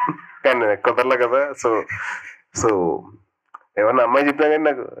కానీ కుదరలే కదా. సో సో ఎవరన్నా అమ్మాయి చెప్పినా కానీ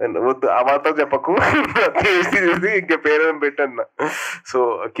నాకు వద్దు ఆ మాత్రం చెప్పకు చూసి ఇంకా పేరు పెట్టాను. So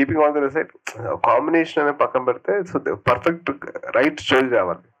keeping on the side combination అనేది పక్కన పెడితే సో పర్ఫెక్ట్ రైట్ స్టోరీ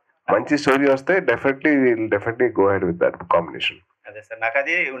రావాలి. మంచి స్టోరీ వస్తే definitely go head with that combination. అదే సార్ నాకు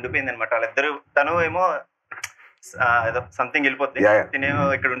అది ఉండిపోయింది అనమాట. వాళ్ళిద్దరు తను ఏమో ఏదో సంథింగ్ వెళ్ళిపోద్ది, తినేమో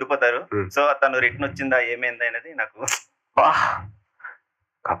ఇక్కడ ఉండిపోతారు. సో తను రిటర్న్ వచ్చిందా ఏమైందా అనేది నాకు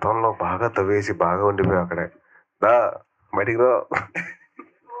గతంలో బాగా తవ్వేసి బాగా ఉండిపోయావు అక్కడే. దా బయటికి రా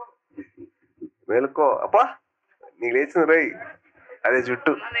మేలుకో అప్పా నీకు లేచింది రై అదే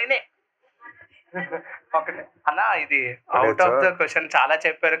జుట్టు. ఒకటే అన్న, ఇది అవుట్ ఆఫ్ ద క్వశ్చన్ చాలా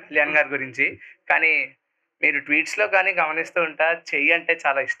చెప్పారు కళ్యాణ్ గారి గురించి, కానీ మీరు ట్వీట్స్ లో కానీ గమనిస్తూ ఉంటా చెయ్యి అంటే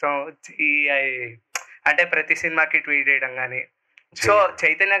చాలా ఇష్టం. చెయ్యి అంటే ప్రతి సినిమాకి ట్వీట్ చేయడం కానీ. సో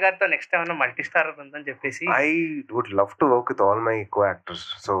చైతన్య గారితో నెక్స్ట్ ఏమన్నా మల్టీ స్టార్ ఉందని చెప్పేసి I would love to work with all my co actors,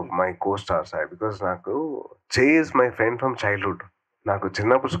 so my co stars. Because నాకు chase my friend from childhood. నాకు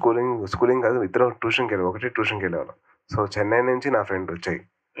చిన్నప్పుడు స్కూలింగ్ కాదు, ఇద్దరు ట్యూషన్కి వెళ్ళారు, ఒకటే ట్యూషన్కి వెళ్ళేవాళ్ళం. సో చెన్నై నుంచి నా ఫ్రెండ్ వచ్చాయి.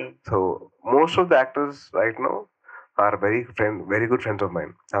 So most of the actors right now are very good friends of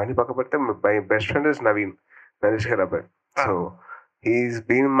mind. అవన్నీ పక్క పెడితే my best friend is Naveen, Naresh గారు అబ్బాయి. So he's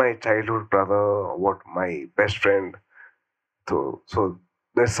been my childhood brother, what my best friend. So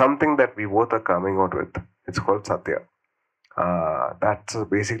there's something that we both are coming out with. It's called Satya. That's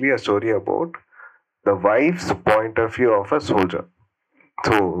basically a story about the wife's point of view of a soldier.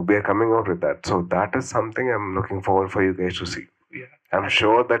 So we are coming out with that. So that is something I'm looking forward for you guys to see. Yeah. I'm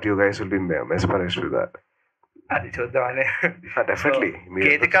sure that you guys will be mesmerized with that. అది చూద్దామని. Definitely.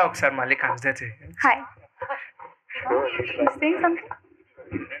 Ketika ఒకసారి మళ్ళీ consider చేయండి. Hi. Saying something?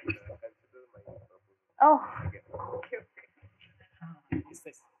 Oh.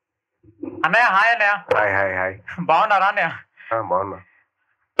 అన్నయ్య hi అన్నయ్య. Hi బాగున్నారా అన్నయ్య? బాగున్నా.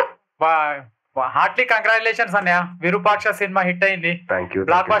 హార్ట్లీ కంగ్రాచులేషన్స్ అన్నయ్య. విరూపాక్ష సినిమా హిట్ అయింది,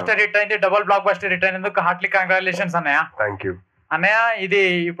 బ్లాక్ బస్టర్ హిట్ అయింది, డబుల్ బ్లాక్ బస్టర్ హిట్ అయినందుకు హార్ట్లీ కంగ్రాచులేషన్స్ అన్నయ్య. థ్యాంక్ యూ అన్నయ్య. ఇది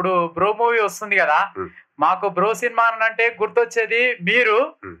ఇప్పుడు బ్రో మూవీ వస్తుంది కదా, మాకు బ్రో సినిమా అంటే గుర్తొచ్చేది మీరు,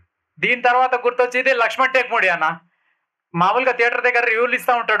 దీని తర్వాత గుర్తొచ్చేది లక్ష్మణ్ టేక్ముడి అన్న. మామూలుగా థియేటర్ దగ్గర రివ్యూలు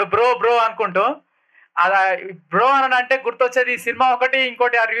ఇస్తా ఉంటాడు బ్రో బ్రో అనుకుంటూ. అలా బ్రో అని అంటే గుర్తొచ్చేది సినిమా ఒకటి,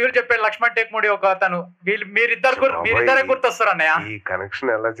 ఇంకోటి ఆ రివ్యూలు చెప్పాడు లక్ష్మణ్ టేక్ముడి ఒక అతను. మీరిద్దరే గుర్తొస్తారు అన్నయ్య. ఈ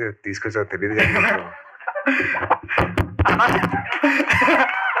కనెక్షన్ ఎలా తీసుకొచ్చా తెలియదు.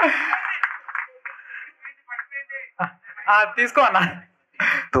 తీసుకో అన్న.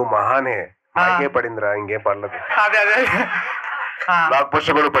 తూ మహానే మాకే పడిందిరా, ఇంకేం పడలేదు. అదే బ్లాక్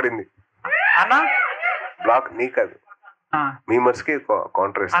బస్టర్ కూడా పడింది అన్న. బ్లాక్ నీకదు మీ మర్స్కి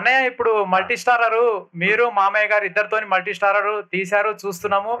కాంట్రాస్ట్ అన్నయ్య. ఇప్పుడు మల్టీ స్టారర్ మీరు మామయ్య గారు ఇద్దరితో మల్టీ స్టారర్ తీశారు,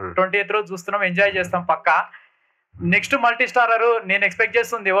 చూస్తున్నాము. 20th రోజు చూస్తున్నాము, ఎంజాయ్ చేస్తాం పక్కా. నెక్స్ట్ మల్టీ స్టారర్ నేను ఎక్స్పెక్ట్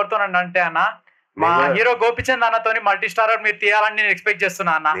చేస్తుంది ఎవరితోనండి అంటే అన్న, మా హీరో గోపిచంద్ అన్నతో మల్టీ స్టారర్ మీరు తీయాలని నేను ఎక్స్పెక్ట్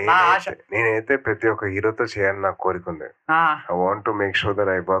చేస్తున్నా అన్న. నా ఆశ. నేనైతే ప్రతి ఒక్క హీరోతో చేయాలని నాకు కోరిక ఉంది. I want to make sure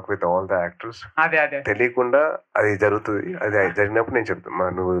that I work with all the actors. అదే తెలియకుండా అది జరుగుతుంది. అది జరిగినప్పుడు నేను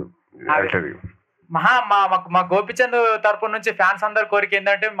చెప్తాను, నువ్వు మా గోపిచంద్ తరపు నుంచి ఫ్యాన్స్ అందరి కోరిక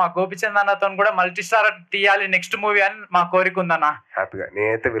ఏంటంటే మా గోపిచంద్ అన్నతో కూడా మల్టీ స్టార్ తీయాలి నెక్స్ట్ మూవీ అని మా కోరిక ఉందన్న. హ్యాపీగా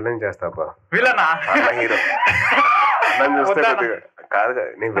నేనైతే విలన్ చేస్తా. విలనా? హీరో చూస్తే కాదు,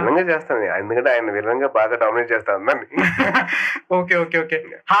 నేను విలన్ గా చేస్తాను, ఎందుకంటే ఆయన విలన్ గా బాగా డామినేట్ చేస్తాను అందరినీ. Okay okay okay.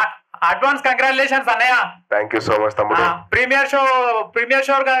 Advance congratulations అన్నయ్య. థ్యాంక్ యూ సో మచ్ తమ్ముడు. ప్రీమియర్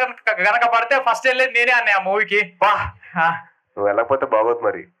షో గనక పడితే ఫస్ట్ వెళ్ళేది నేనే అన్నయ్య మూవీకి. నువ్వు వెళ్ళకపోతే బాగోదు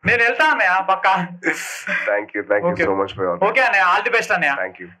మరి. నేను వెళ్తా అన్నయ్య పక్కా. Thank you so much. Okay అన్నయ్య, ఆల్ ది బెస్ట్ అన్నయ్య.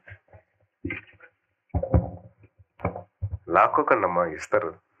 Thank you. లాక్కోకండి అమ్మా,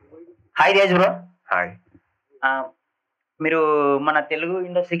 ఇస్తారు. Hi Tej bro. హాయ్. మీరు మన తెలుగు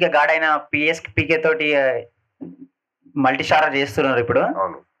ఇండస్ట్రీకి గాడ్ అయిన పికే తోటి మల్టీ స్టారర్ చేస్తున్నారు ఇప్పుడు.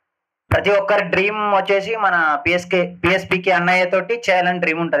 అవును. ప్రతి ఒక్కరి డ్రీమ్ వచ్చేసి మన పిఎస్పికి అన్నయ్య తోటి చేయాలని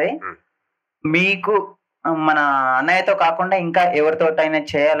డ్రీమ్ ఉంటది. మీకు మన అన్నయ్యతో కాకుండా ఇంకా ఎవరితోటైనా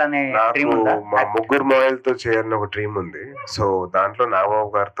చేయాలనే డ్రీమ్ ఉందా? మా ముగ్గురు మాయలతో చేయాలని ఒక డ్రీమ్ ఉంది. సో దాంట్లో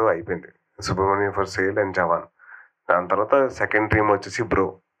నాగబాబు గారితో అయిపోయింది, సుబ్రహ్మణ్యం ఫర్ సేల్ అండ్ జవాన్. దాని తర్వాత సెకండ్ డ్రీమ్ వచ్చేసి బ్రో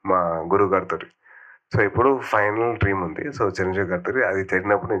మా గురువు గారితో. సో ఇప్పుడు ఫైనల్ డ్రీమ్ ఉంది. సో చిరంజీవి గారితో అది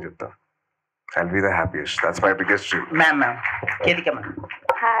జరిగినప్పుడు నేను చెప్తాను. I'll be the happiest. That's my biggest dream. Ma'am Ketika ma'am.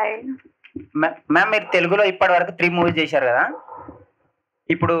 Hi ma'am, మీరు తెలుగులో ఇప్పటి వరకు 3 మూవీస్ చేశారు కదా,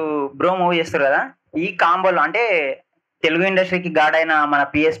 ఇప్పుడు బ్రో మూవీ చేస్తారు కదా, ఈ కాంబోలో అంటే తెలుగు ఇండస్ట్రీకి గాడ్ అయిన మన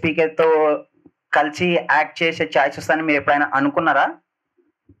పిఎస్పీకేతో కలిసి యాక్ట్ చేసే ఛాయిస్ వస్తుందని మీరు ఎప్పుడైనా అనుకున్నారా?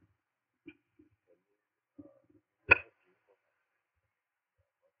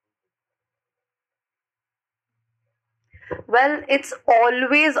 Well, it's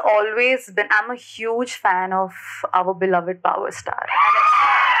always been, I'm a huge fan of our beloved power star.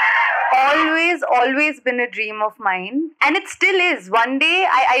 And it's always been a dream of mine. And it still is. One day,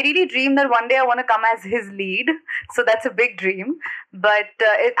 I really dream that one day I want to come as his lead. So that's a big dream. But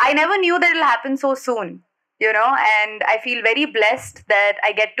I never knew that it'll happen so soon. You know, and I feel very blessed that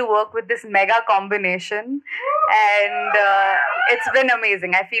I get to work with this mega combination, and it's been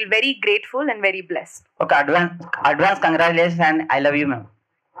amazing. I feel very grateful and very blessed. Okay, advance congratulations and I love you, ma'am.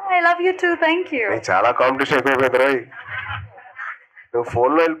 I love you too. Thank you. చాలా competition అయిపోయింది రోయ్, నువ్వు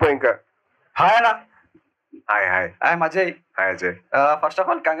ఫోన్లో వెళ్ళిపో ఇంకా. Hi అన్న. Hi I'm Ajay. Hi Ajay. First of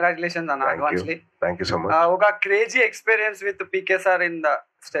all congratulations అన్న advancely. Thank you so much. ఒక crazy experience with PK sir in the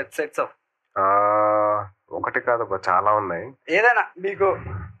sets of. ఒకటి కాదు, చాలా ఉన్నాయి. ఏదైనా మీకు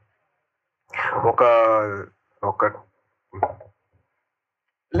ఒక ఒక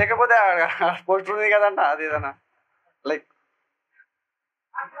లేకపోతే పోస్టర్ ఉంది కదన్న, అది ఏదైనా లైక్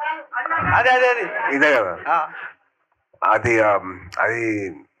అదే ఇదే కదా, అది అది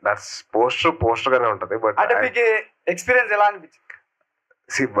పోస్టర్ గానే ఉంటది. బట్ అంటే మీకు ఎక్స్పీరియన్స్ ఎలా అనిపించింది?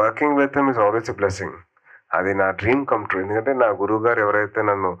 C working with him is always a blessing. అది నా డ్రీమ్ కమ్ ట్రూ. ఎందుకంటే నా గురువు గారు ఎవరైతే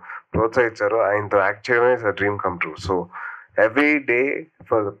నన్ను ప్రోత్సహించారో ఆయనతో యాక్ట్ చేయడమే is a dream come true. So every day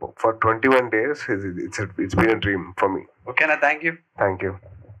for 21 days it's been a dream for me. ఓకేనా, థ్యాంక్ యూ. Thank you.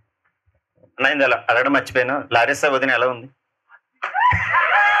 అలా అడగడం మర్చిపోయాను, లారిసా వదిన ఎలా ఉంది?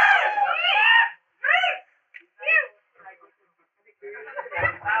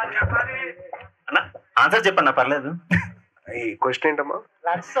 అన్న ఆన్సర్ చెప్పన్నా పర్లేదు. ఈ క్వశ్చన్ ఏంటమ్మా?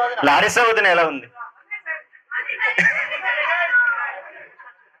 లారిసా వదిన ఎలా ఉంది?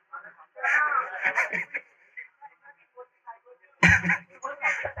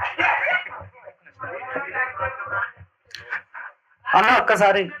 అన్న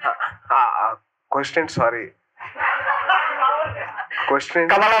ఒక్కసారి question, sorry question.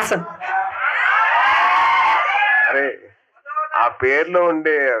 Kamal Haasan. అరే ఆ పేర్లో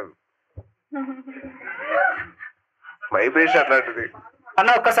ఉండే వైబ్రేషన్ అట్లాంటిది. అన్న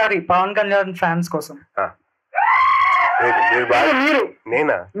ఒక్కసారి పవన్ కళ్యాణ్ ఫ్యాన్స్ కోసం. మీరు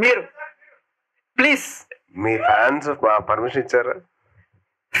నేనా? మీరు ప్లీజ్. మీ ఫ్యాన్స్ పర్మిషన్ ఇచ్చారా?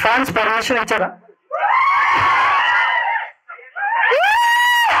 ఫ్యాన్స్ పర్మిషన్ ఇచ్చారా?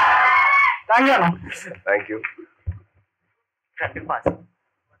 Thank you.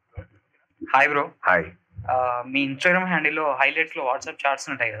 Hi bro. Hi. Me Instagram హ్యాండిల్లో highlights లో వాట్సాప్ చాట్స్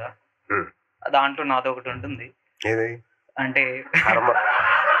ఉంటాయి కదా, దాంట్లో నాతో ఒకటి ఉంటుంది. ఏది అంటే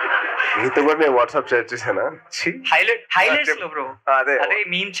మీతో కూడా నేను వాట్సాప్ షేర్ చేశానా? హైలైట్స్ లో బ్రో అదే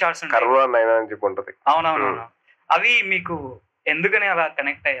మీమ్ చాట్స్ ఉంటాయి. కరోనా 9 అని చెప్పి ఉంటది. అవునవునవును. అవి మీకు ఎందుకని అలా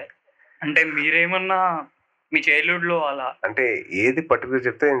కనెక్ట్ అయ్యారు? అంటే మీరేమన్నా మీ చైల్డ్హుడ్ లో అలా అంటే ఏది పర్టికులర్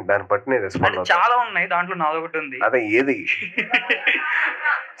చెప్తే దాన్ని బట్టి నేను రెస్పాండ్ అవుతాను. చాలా ఉన్నాయి, దాంట్లో నాదొకటి ఉంది. అదే ఏది?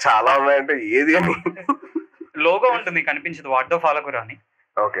 చాలా ఉన్నాయంటే ఏది అని లోగో ఉంటుంది కనిపించదు, వాటితో ఫాలో కూడా అని.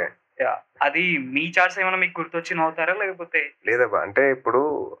 ఓకే, అది మీ చార్ట్స్ ఏమైనా మీకు గుర్తొచ్చి నవ్వుతారా లేకపోతే? లేదబ్బా, అంటే ఇప్పుడు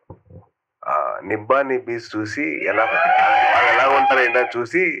నిబ్బా నిబ్బీస్ చూసి ఎలా ఉంటారు ఏంటని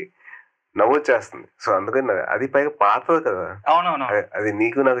చూసి నవ్వు వచ్చేస్తుంది. సో అందుకని అది పైగా పాతది కదా. అవునవును. అది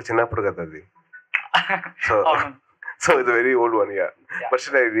నీకు నాకు చిన్నప్పుడు కదా అది. So it's very old one. But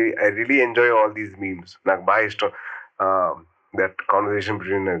I really enjoy all these memes. నాకు బాగా ఇష్టం that conversation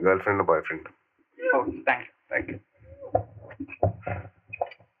between girl friend boy friend. Thank you.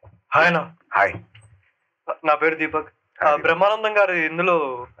 Hi అన్న. హాయ్, నా పేరు దీపక్. బ్రహ్మానందం గారు ఇందులో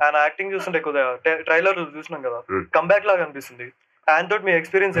ఆయన యాక్టింగ్ చూస్తుంటే కొద్దిగా ట్రైలర్ చూసినాం కదా, కంబ్యాక్ లాగా అనిపిస్తుంది. ఆయనతో మీ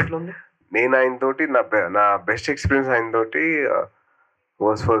ఎక్స్పీరియన్స్ ఎట్లుంది? నేను ఆయనతోటి నా బెస్ట్ ఎక్స్పీరియన్స్ ఆయనతోటి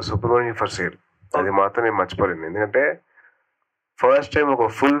was for Subrahmanyam for sale. అది మాత్రం నేను మర్చిపోలేను. ఎందుకంటే ఫస్ట్ టైం ఒక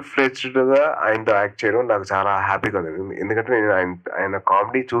ఫుల్ ఫ్లెడ్జ్డ్గా ఆయనతో యాక్ట్ చేయడం నాకు చాలా హ్యాపీగా ఉంది. ఎందుకంటే నేను ఆయన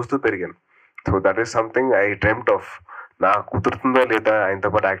కామెడీ చూస్తూ పెరిగాను. So that is something I dreamed of. నాకు కుదురుతుందో లేదా ఆయనతో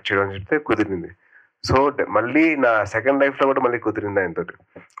పాటు యాక్ట్ చేయడం అని చెప్తే కుదిరింది. సో మళ్ళీ నా సెకండ్ లైఫ్లో కూడా మళ్ళీ కుదిరింది ఆయనతోటి.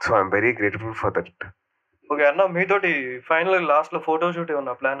 So I'm very grateful for that. Okay అన్న, మీతోటి ఫైనల్ లాస్ట్ లో ఫోటో షూట్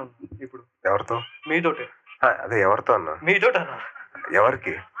ఏమన్నా ప్లాన్ ఉంది ఇప్పుడు? ఎవరితో? మీతోటి. అదే ఎవరితో అన్న? మీతోటి అన్న.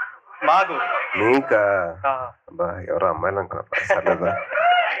 ఎవరికి? మాకు. నీకా? ఎవరో అమ్మాయిలు అనుకున్నా. సర్లేదా,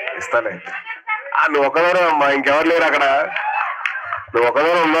 ఇస్తాలే. నువ్వు ఒకదారు అమ్మా, ఇంకెవరు లేరు అక్కడ. నువ్వు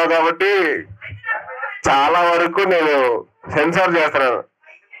ఒకదారు ఉన్నావు కాబట్టి చాలా వరకు నేను సెన్సార్ చేస్తున్నాను.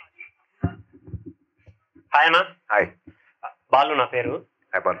 హాయ్ అన్న. హాయ్ బాలు నా పేరు.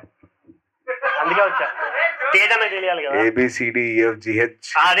 హాయ్ బాలు. అందుకే వచ్చా, తేజ్ అన్న తెలియాలి కదా. ABCDEFGH.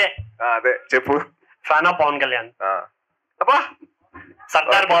 అదే అదే చెప్పు. Fan of Pawan Kalyan.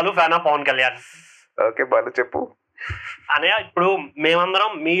 Sardar Balu, fan of Pawan Kalyan. Okay Balu చెప్పు. అనయ్య, ఇప్పుడు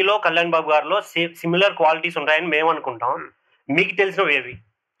మేమందరం మీలో కళ్యాణ్ బాబు గారిలో సిమిలర్ క్వాలిటీస్ ఉంటాయని మేము అనుకుంటాం. మీకు తెలిసినవి ఏవి?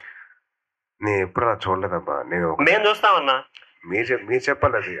 నేను ఎప్పుడు అలా చూడలేదమ్మా. మేము చూస్తామన్నా. మీరు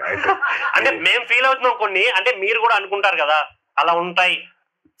చెప్పాలి అది. అంటే మేము ఫీల్ అవుతున్నాం కొన్ని, అంటే మీరు కూడా అనుకుంటారు కదా అలా ఉంటాయి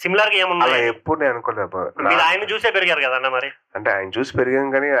సిమిలర్ గా ఏమున్నాయి. అలా ఎప్పుడు నేను అనుకోలేదమ్మా. మీరు ఆయన చూసే పెరిగారు కదన్న. మరి అంటే ఆయన చూసి పెరిగాం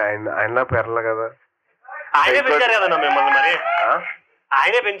కానీ ఆయనలా పెరగలే కదా. ఆయనే పెంచారు కదన్నా మిమ్మల్ని. మరి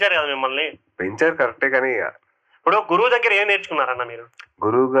ఆయనే పెంచారు కదా మిమ్మల్ని. పెంచారు కరెక్టే, కానీ ఇప్పుడు గురువు దగ్గర ఏం నేర్చుకున్నారన్న మీరు?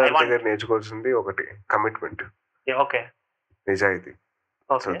 గురువు గారి దగ్గర నేర్చుకోవాల్సింది ఒకటి కమిట్మెంట్, ఓకే, నిజాయితీ.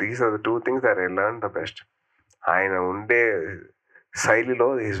 So these are the 2 things that I learned the best. ఆయన ఉండే శైలిలో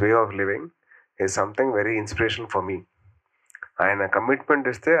his way of living is something very inspiration for me. ఆయన కమిట్మెంట్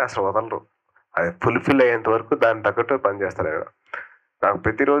ఇస్తే అసలు వదలరు. అది ఫుల్ఫిల్ అయ్యేంత వరకు దాన్ని తగ్గట్టు పనిచేస్తారు ఆయన. నాకు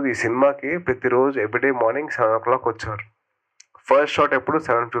ప్రతిరోజు ఈ సినిమాకి ప్రతిరోజు ఎవ్రీడే మార్నింగ్ 7 o'clock వచ్చేవారు. ఫస్ట్ షాట్ ఎప్పుడు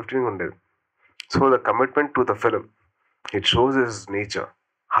 7:15 ఉండేది. So the commitment to the film, it shows his nature,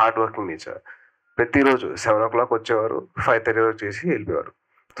 hard working nature. ప్రతిరోజు 7 o'clock వచ్చేవారు, 5:30 వరకు చేసి వెళ్ళిపోయారు.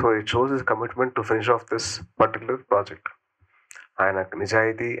 So it shows his commitment to finish off this particular project. ఆయన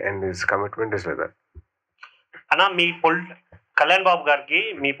నిజాయితీ and his commitment is like that. అన్న, మీ కళ్యాణ్ బాబు గారికి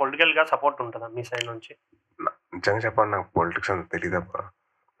మీ political గా సపోర్ట్ ఉంటుందా మీ సైడ్ నుంచి? నిజంగా చెప్పండి, నాకు పాలిటిక్స్ అంత తెలియదు అబ్బా.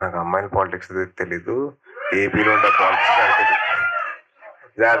 నాకు అమ్మాయిల పాలిటిక్స్ తెలీదు, ఏపీలో ఉండే పాలిటిక్స్ తెలియదు.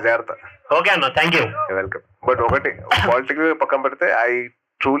 జాగ్రత్త. ఓకే అన్న, థ్యాంక్ యూ. వెల్కమ్. బట్ ఒకటి, పాలిటిక్స్ పక్కన పెడితే I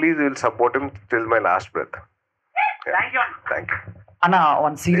truly will support him till my last breath. Thank you. అన్న,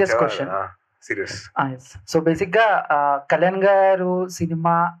 one serious question. Serious. So basic గా కళ్యాణ్ గారు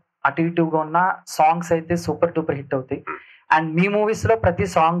సినిమా అటు ఇటుగా ఉన్న సాంగ్స్ అయితే సూపర్ డూపర్ హిట్ అవుతాయి. అండ్ మీ మూవీస్ లో ప్రతి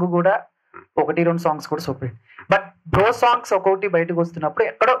సాంగ్ కూడా 1-2 సాంగ్స్ కూడా super hit. But bro songs ఒక్కొక్కటి బయటకు వస్తున్నప్పుడు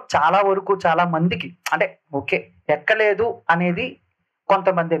ఎక్కడో చాలా వరకు చాలా మందికి అంటే ఓకే ఎక్కలేదు అనేది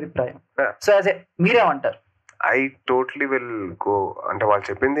కొంతమంది అభిప్రాయం. సో యాజ్ ఏ మీరేమంటారు? I totally will go. అంటే వాళ్ళు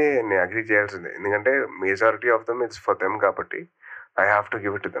చెప్పింది నేను అగ్రీ చేయాల్సిందే, ఎందుకంటే majority of them it's for them కాబట్టి I have to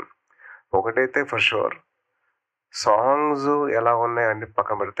give it to them. ఒకటైతే ఫర్ షూర్, సాంగ్స్ ఎలా ఉన్నాయని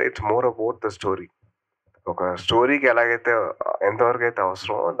పక్కన పెడితే it's more about the story. ఒక స్టోరీకి ఎలాగైతే ఎంతవరకు అయితే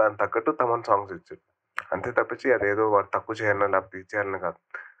అవసరమో దాని తగ్గట్టు తమన్ సాంగ్స్ ఇచ్చారు, అంతే తప్పించి అదేదో వాడు తక్కువ చేయాలని లేకపోతే ఇది చేయాలని కాదు.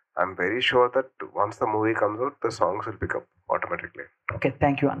 I'm very sure that once the movie comes out the songs will pick up automatically. Okay,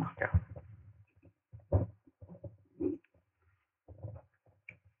 thank you అన్న.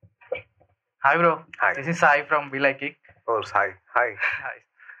 Hi bro, this is Sai from we like it. Oh Sai, hi.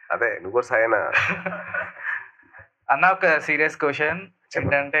 అదే నువ్వు కూడా సాయేనా? అన్న, ఒక సీరియస్ క్వశ్చన్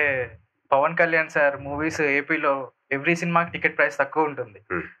ఏంటంటే పవన్ కళ్యాణ్ సార్ మూవీస్ ఏపీలో every సినిమాకి ticket price తక్కువ ఉంటుంది.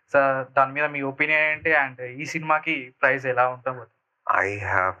 సో దాని మీద మీ ఒపీనియన్ ఏంటి? అండ్ ఈ సినిమాకి ప్రైస్ ఎలా ఉంటుంది? I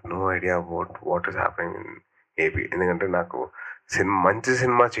have no idea about what is happening in AP. ఎందుకంటే నాకు మంచి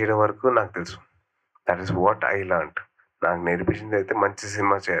సినిమా చేయడం వరకు నాకు తెలుసు. That is what I learned. నాకు నేర్పించింది అయితే మంచి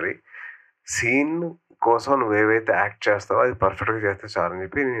సినిమా చేయాలి, సీన్ కోసం నువ్వు ఏవైతే యాక్ట్ చేస్తావో అది పర్ఫెక్ట్గా చేస్తే చాలని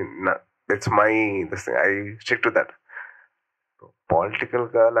చెప్పి it's my this thing. I stick to that.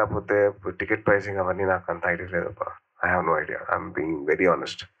 పాలిటికల్గా లేకపోతే టికెట్ ప్రైసింగ్ అవన్నీ నాకు అంత ఐడియా లేదు. I have no idea. I'm being very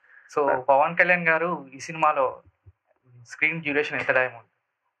honest. So Pawan Kalyan గారు ఈ సినిమాలో స్క్రీన్ డ్యూరేషన్ ఎంత టైం ఉంది?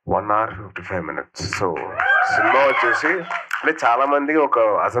 1 hour 55 minutes. సో సినిమా వచ్చేసి అంటే చాలా మందికి ఒక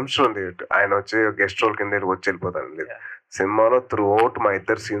అసంప్షన్ ఉంది, ఆయన వచ్చి గెస్ట్ రోల్ కింద వచ్చి వెళ్ళిపోతాను. లేదు, సినిమాలో త్రూ అవుట్ మా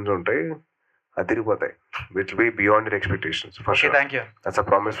ఇద్దరు సీన్స్ ఉంటాయి, అదిరిపోతాయి. VIT B beyond your expectations for sure. Thank you. That's a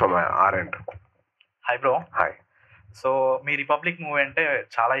promise from are end. Hi bro. Hi. So me republic movie అంటే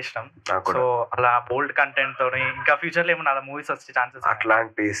చాలా ఇష్టం. సో అలా బోల్డ్ కంటెంట్ తో ఇంకా ఫ్యూచర్ లో ఏమన్నా అలా మూవీస్ వచ్చే ఛాన్సెస్?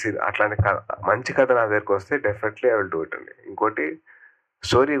 అట్లాంటి మంచి కథ నా దగ్గరకు వస్తే definitely I will do it అండి. ఇంకోటి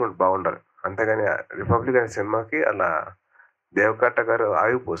స్టోరీ బాగుండాలి, అంతేగాని రిపబ్లిక్ అనే సినిమాకి అలా దేవకట్ట గారు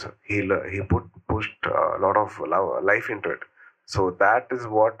ఆగిపోసారు. He pushed lot of life into it. So that is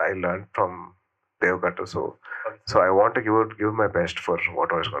what I learn from Deva Katta. So I want give my best for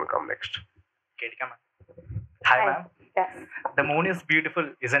what ever is gonna come next. Kethika ma'am. Hi ma'am. Yes. The moon is beautiful,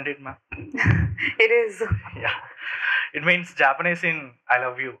 isn't it, ma'am? It is. Yeah. It means Japanese in I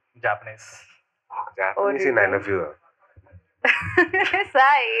love you, Japanese. Japanese in I love you.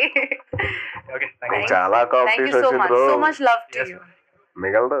 Sai. Okay, thank నీకు you. చాలా Thank you competition so వచ్చింది much. Bro. So much love to you.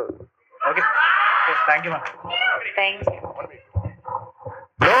 మిగలదు. Okay. Okay, thank you, ma'am. Thank you.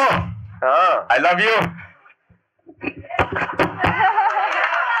 Bro I love you.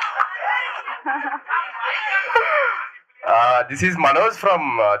 This is Manoj from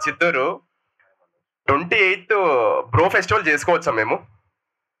Chittoor. 28th bro festival చేసుకోవచ్చా మేము?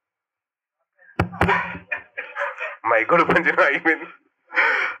 Mic కూడా కొంచెం అయిపోయింది.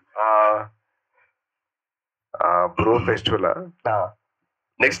 Bro festival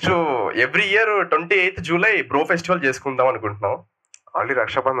next every year 28th July bro festival చేసుకుందాం అనుకుంటున్నాం. Already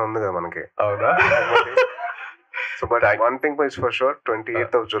Rakshabandhan ఉంది కదా మనకి. అవునా? So but one thing is for sure,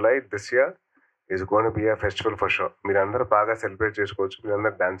 28th of July this year is going to be a festival for sure. మీరందరూ బాగా సెలబ్రేట్ చేసుకోవచ్చు,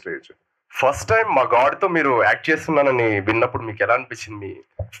 మీరందరూ డాన్స్ చేయొచ్చు. ఫస్ట్ టైం మా గాడ్ తో మీరు యాక్ట్ చేస్తున్నానని విన్నప్పుడు మీకు ఎలా అనిపించింది?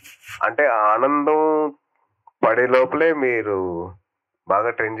 అంటే ఆనందం పడే లోపలే మీరు బాగా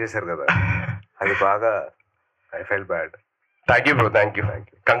ట్రైన్ చేశారు కదా, అది బాగా I full bad. Thank you bro, thank you,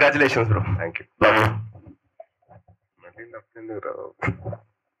 congratulations bro. Thank you. మళ్ళీ నవ్వుతుంది రావు.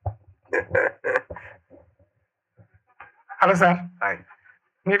 Hello sir, hi.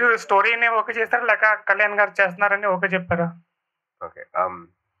 మీరు స్టోరీని ఓకే చేస్తారా లేక కళ్యాణ్ గారు చేస్తున్నారని ఓకే చెప్పారా? ఓకే,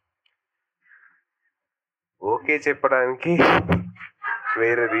 ఓకే చెప్పడానికి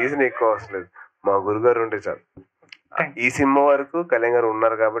వేరే రీజన్ ఎక్కువ అవసరం లేదు, మా గురుగారు ఉంటే చాలు. ఈ సినిమా వరకు కళ్యాణ్ గారు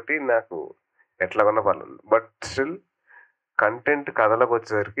ఉన్నారు కాబట్టి నాకు ఎట్లా ఉన్నా పర్లేదు. బట్ స్టిల్ కంటెంట్ కథలకు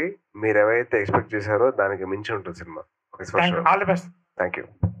వచ్చేసరికి మీరు ఏవైతే ఎక్స్పెక్ట్ చేశారో దానికి మించి ఉంటుంది cinema. All the best. Thank you.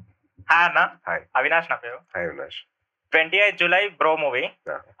 Hi అన్న. హాయ్ అవినాష్ నా పేరు. Hi Avinash. 28th July bro movie.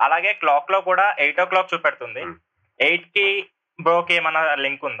 అలాగే క్లాక్ లో కూడా 8 o'clock చూపెడుతుంది. 8 కి బ్రోకి ఏమన్నా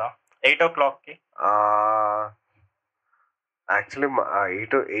లింక్ ఉందా? 8 o'clock కి యాక్చువల్లీ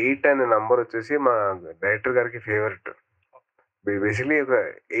 8 అనే నంబర్ వచ్చేసి మా డైరెక్టర్ గారికి ఫేవరెట్. బేసిక్లీ ఒక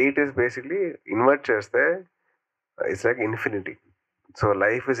 8 ఇస్ బేసిక్లీ ఇన్వర్ట్ చేస్తే it's like infinity. So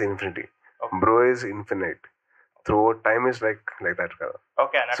life is infinity, bro is infinite, through time is like that కదా.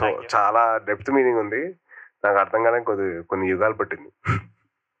 సో చాలా డెప్త్ మీనింగ్ ఉంది, నాకు అర్థం కావడానికి కొన్ని యుగాలు పట్టింది.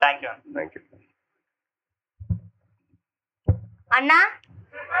 Thank you. Thank you. అన్నా,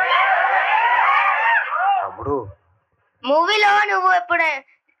 తమ్ముడు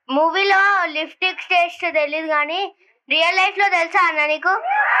మూవీలో లిప్స్టిక్ టేస్ట్ తెలియదు కానీ రియల్ లైఫ్ లో తెలుసా అన్న నీకు?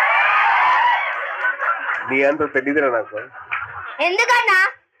 నీ అంత తెలియదురా నాకు. ఎందుకన్నా?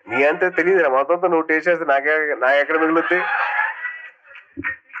 నీ అంత తెలియదురా, మొత్తం నువ్వు టేస్ట్ చేస్తే నాకు ఎక్కడ మిగులుద్ది?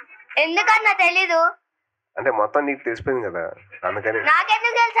 ఎందుకన్నా తెలీదు? అంటే మొత్తం నీకు తెలిసిపోయింది కదా, అందుకని.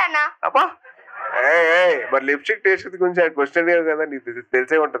 నాకెందుకు తెలుసా అన్న? అబ్బా మరి లిప్స్టిక్ టేస్ట్ గురించి క్వశ్చన్ అడిగావు కదా, నీకు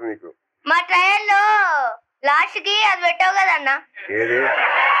తెలిసే ఉంటుంది నీకు. మా ట్రయల్ లో లాస్ట్ కి అది పెట్టావు కదన్నా. ఏది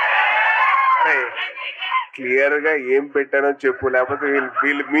క్లియర్ గా ఏం పెట్టానో చెప్పు, లేకపోతే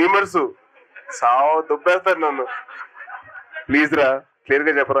వీళ్ళు మీమర్స్ సావు దుబ్బేస్తారు నన్ను. ప్లీజ్ రా, క్లియర్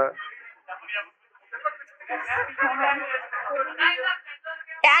గా చెప్పరా.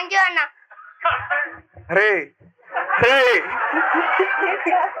 థ్యాంక్ యూ అన్న. అరే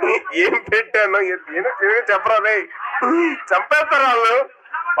ఏం పెట్టాను చెప్పరా రే, చంపేస్తారు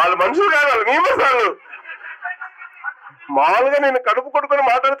వాళ్ళు మనుషులు కాదు, వాళ్ళు మీమర్స్. వాళ్ళు మామూలుగా నేను కడుపు కొట్టుకొని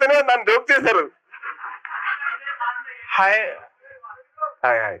మాట్లాడితేనే నన్ను జోక్ చేశారు. హాయ్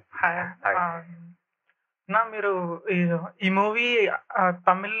హాయ్ హాయ్ హాయ్ నా, మీరు ఈ మూవీ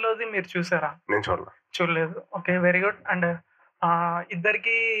తమిళ్లోది మీరు చూసారా? నేను చూడలేదు. Okay, very good. అండ్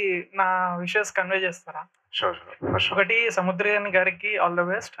ఇద్దరికి నా విషెస్ కన్వే చేస్తారా? ఒకటి సముద్రన్ గారికి all the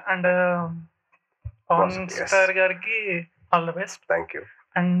best, and Pawan star గారికి all the best. Thank you.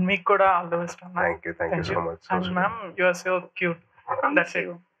 And మీకు కూడా ఆల్ ద బెస్ట్ అన్న. Thank you so much. And ma'am, you are so cute. That's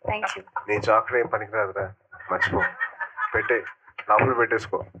it. Thank you. నీ చాక్లెట్ ఏం పనికిరాదురా, మర్చిపో. పెట్టే లోపల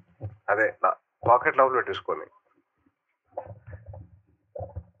పెట్టేసుకో, అదే పాకెట్ లోపల పెట్టేసుకోని.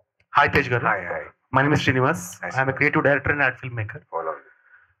 హాయ్ తేజ్ గారు. Hi hi. My name is Srinivas. I'm creative director and ad film maker.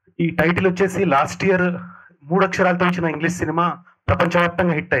 ఈ టైటిల్ వచ్చేసి లాస్ట్ ఇయర్ 3 అక్షరాలతో వచ్చిన ఇంగ్లీష్ సినిమా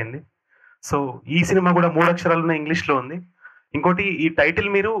ప్రపంచవ్యాప్తంగా హిట్ అయింది. సో ఈ సినిమా కూడా 3 అక్షరాలున్న ఇంగ్లీష్లో ఉంది. ఇంకోటి, ఈ టైటిల్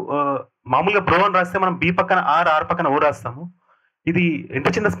మీరు మామూలుగా బ్రో అని రాస్తే మనం బి పక్కన ఆర్ పక్కన ఓ రాస్తాము. ఇది ఎంత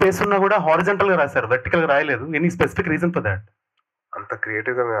చిన్న స్పేస్ ఉన్నా కూడా హారిజంటల్ గా రాశారు, వర్టికల్ గా రాయలేదు. Any specific reason for that? అంత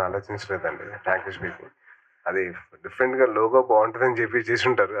క్రియేటివ్ గా మేము ఆలోచించలేదండి, ఫ్రాంక్లీ స్పీకింగ్. అది డిఫరెంట్ గా లోగో బాగుంటుందని చెప్పి చేసి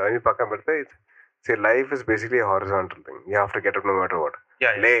ఉంటారు, అవి పక్కన పెడితే life is basically horizontal thing. You have to get up no matter what.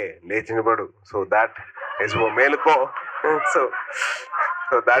 లే చిన్నపడు. సో దాట్ ఇస్ మేలుకో. So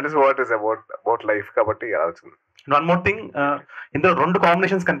that is what is about life. కాబట్టి ఆలోచన. వన్ మోర్ థింగ్, ఇందులో 2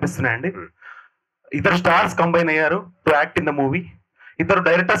 కాంబినేషన్స్ కనిపిస్తున్నాయండి. ఇద్దరు స్టార్స్ కంబైన్ అయ్యారు to act in the movie, ఇద్దరు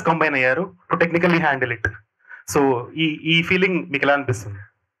directors combine అయ్యారు to technically handle it. So ఈ ఫీలింగ్ మీకు ఎలా అనిపిస్తుంది?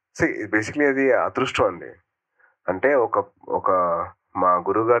 బేసిక్లీ అది అదృష్టం అండి. అంటే ఒక మా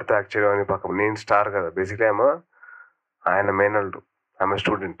గురువు గారితో యాక్ట్ చేయడం అని పక్క నేను స్టార్ కదా, బేసిక్లీ ఆయన మేనల్డు, I'm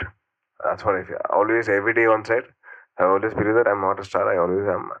student. That's what I feel. Always, every day on set, I always believe that I'm not a star. I always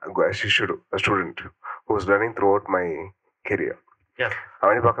am a student who's learning throughout my career. Yes.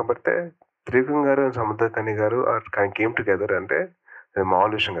 అవన్నీ పక్కన పెడితే త్రివిక్రమ్ గారు and Samuthirakani గారు came together అంటే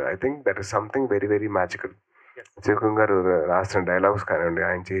మామూలు విషయం కదా. I think that is something very very magical. Trivikram గారు రాసిన డైలాగ్స్ కానివ్వండి,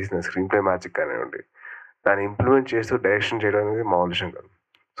 ఆయన చేసిన స్క్రీన్ ప్లే మ్యాజిక్ కానివ్వండి, దాన్ని ఇంప్లిమెంట్ చేస్తూ డైరెక్షన్ చేయడం అనేది మామూలు విషయం కాదు.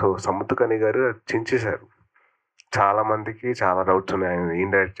 సో సముద్రకని గారు చించేశారు. చాలా మందికి చాలా డౌట్స్ ఉన్నాయి ఆయన ఏం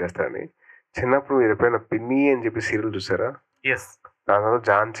డైరెక్ట్ చేస్తారని. చిన్నప్పుడు మీరు ఎప్పుడైనా పిన్ని అని చెప్పి సీరియల్ చూసారా? ఎస్. దాని తర్వాత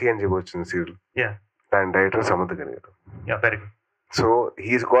ఝాన్సీ అని చెప్పి వచ్చింది సీరియల్. దాని డైరెక్టర్ సముద్రకని గారు. Very good. So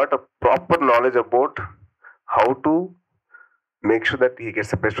he's got a proper knowledge about how to make sure that he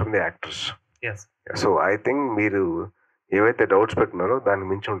gets the best from the actors. So I think మీరు ఏవైతే డౌట్స్ పెట్టున్నారో దానికి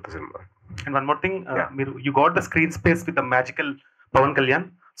మించి ఉంటుంది cinema. And one more thing, మీరు you got the screen space with the magical Pawan Kalyan.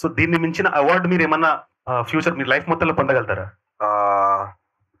 So దీన్ని మించిన award మీరు ఏమన్నా ఫ్యూచర్ మీ లైఫ్ మొత్తంలో పొందగలుగుతారా?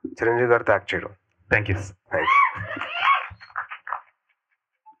 చిరంజీవి గారితో యాక్ట్ చేయడం. Thank you.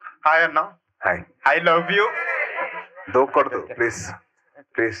 హాయ్ అన్న. Hi. I love you. దోకొడదు please,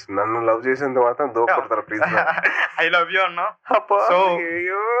 please నన్ను లవ్ చేసేంత మాత్రం దోకొడతారా ప్లీజ్. ఐ లవ్ యూ అన్న. సో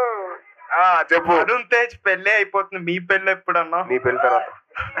చెప్పు. అరుణ్ తేజ్ పెళ్ళి అయిపోతుంది, మీ పెళ్ళి ఎప్పుడన్నా? నీ పెళ్లి తర్వాత.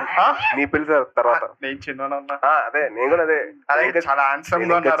 నీ పెళ్లి తర్వాత. నేను చిన్ననన్నా. అదే నేను కూడా అదే చాలా హ్యాండ్సమ్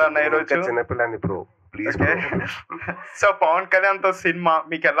గా ఉన్నారన్న ఈరోజు. చిన్నపిల్లని bro please. So Pawan Kalyan తో సినిమా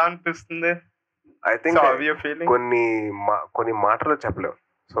మీకు ఎలా అనిపిస్తుంది? ఐ థింక్ కొన్ని మాటలు చెప్పలేము.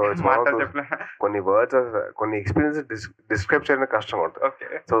 సో కొన్ని వర్డ్స్, కొన్ని ఎక్స్పీరియన్స్ డిస్క్రైబ్ చేయడం కష్టం ఉంటుంది.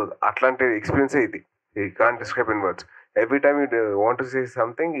 సో అట్లాంటి ఎక్స్పీరియన్స్ ఇది. You can't describe in words. Every time you want to say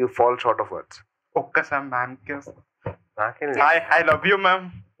something you fall short of words. ఒక్కసారి మ్యామ్ కి I love you, ma'am.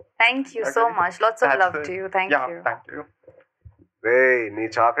 Thank you so much. Lots of love to you. Thank you. Thank you. Hey, నీ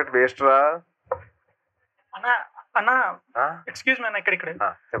chocolate waste రా. అన్నా excuse me అన్న, ఇక్కడ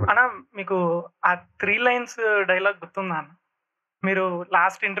అన్నా మీకు ఆ 3 lines డైలాగ్ గుర్తుందా అన్న? మీరు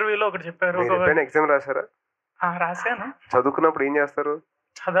లాస్ట్ ఇంటర్వ్యూలో ఒకటి చెప్పారు. ఎగ్జామ్ రాసారా? రాశాను. చదువుకున్నప్పుడు ఏం చేస్తారు?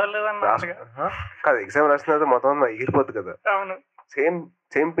 చదవలేదన్నా. కాదు, ఎగ్జామ్ రాసిన తర్వాత మొత్తం ఎగిరిపోద్ది కదా. అవును.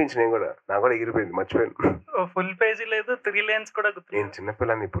 సేమ్ పించ్ నేను కూడా, నాకు కూడా ఎగిరిపోయింది, మర్చిపోయాను. ఫుల్ పేజీ లేదు, 3 lines కూడా గుర్తు. నేను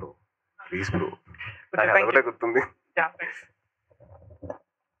చిన్నపిల్లని ఇప్పుడు ప్లీజ్ బ్రో, నాకు ఒకటే గుర్తుంది.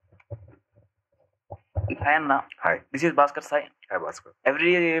 హాయ్ అన్న. Hi, this is Bhaskar Sai. Hi Bhaskar.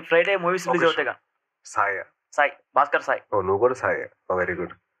 Every Friday movies release అవుతాయి కదా. సాయి భాస్కర్ సాయి. ఓ నువ్వు కూడా సాయి. ఓ వెరీ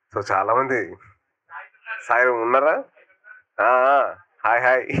గుడ్. సో చాలా మంది సాయి ఉన్నారా? Hi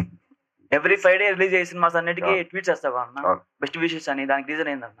hi. Every Friday release అయ్యే సినిమాస్ అన్నిటికీ ట్వీట్ చేస్తావు అన్న, బెస్ట్ విషెస్ అని. దానికి రీజన్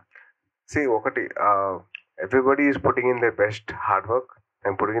ఏంటన్న? ఒకటి, everybody is putting in the best hard work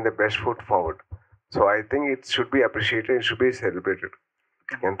and putting in the best foot forward. So I think it should be appreciated, it should be celebrated.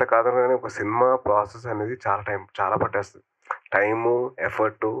 ఎంత కాదనగానే ఒక cinema process అనేది చాలా పట్టేస్తుంది. Time,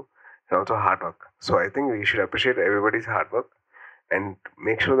 effort and also hard work. So I think we should appreciate everybody's hard work and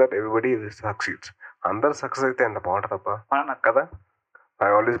make sure that everybody succeeds. అందరు success అయితే ఎంత బాగుంటుంది తప్ప కదా. I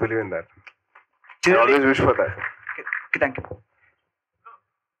always believe in that. I always wish for that. Thank you.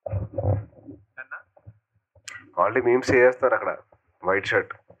 Already memes చేస్తారు అక్కడ. White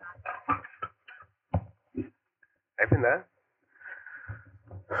shirt అయిపోయిందా?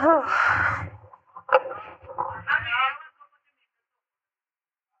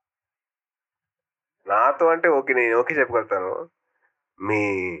 నాతో అంటే ఓకే, నేను ఓకే చెప్పగలుగుతాను.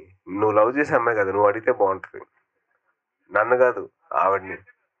 నువ్వు లవ్ చేసే అమ్మాయి కదా, నువ్వు అడిగితే బాగుంటుంది. నన్ను కాదు, ఆవిడ్ని.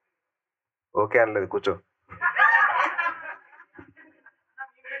 ఓకే అనలేదు, కూర్చో.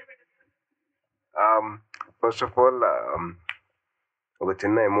 ఫస్ట్ ఆఫ్ ఆల్ ఒక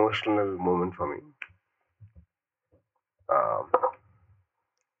చిన్న ఎమోషనల్ మూమెంట్ ఫర్ మీ.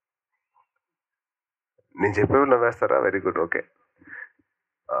 నేను చెప్పేవాళ్ళు నవ్వేస్తారా? Very good, okay.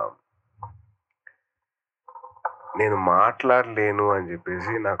 నేను మాట్లాడలేను అని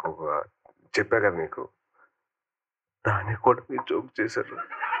చెప్పేసి నాకు ఒక చెప్పా కదా మీకు, దాన్ని కూడా మీరు జోక్ చేశారు.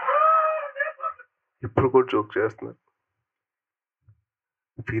 ఇప్పుడు కూడా జోక్ చేస్తున్నారు.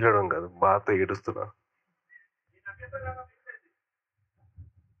 ఫీల్ అవడం కాదు, బాధతో ఏడుస్తున్నా.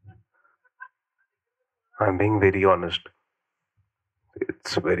 I'm being very honest.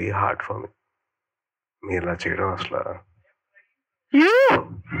 It's very hard for me. మీరు ఇలా చేయడం అసలు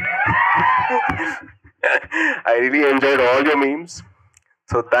I really enjoyed all your memes.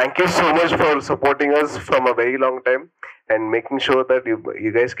 So thank you so much for supporting us from a very long time and making sure that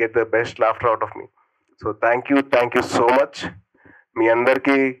you guys get the best laughter out of me. So thank you so much. మీ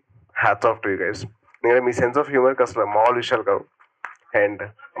అందరికీ hats off to you guys. ఎందుకంటే మీ sense of హ్యూమర్కి అసలు మామూలు విషయాలు కావు. And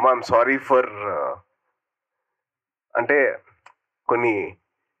I'm sorry for అంటే కొన్ని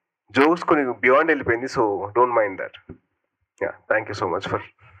jokes కొన్ని beyond వెళ్ళిపోయింది. So don't mind that. Yeah thank you so much for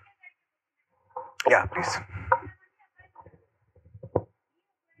yeah please.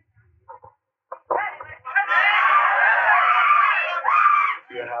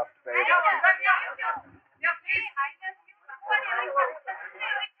 You have to write.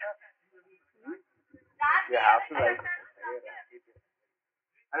 You have to write.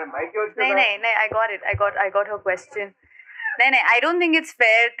 No, I got her question. No, I don't think it's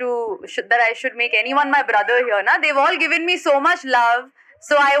fair that I should make anyone my brother here. Na? They've all given me so much love.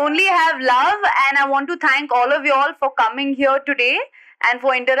 So I only have love, and I want to thank all of you all for coming here today and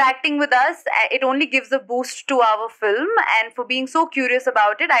for interacting with us. It only gives a boost to our film and for being so curious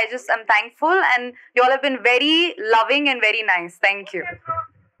about it. I'm thankful, and you all have been very loving and very nice. Thank you.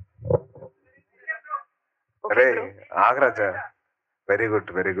 Okay, Agraja. Very good.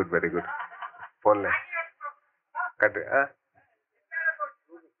 Phone le. Cut.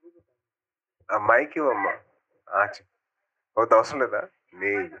 Mic iవ్వమ్మా. ఓ అవసరం లేదా?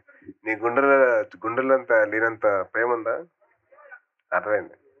 నీ గుండెలంత లేనంత ప్రేమ ఉందా?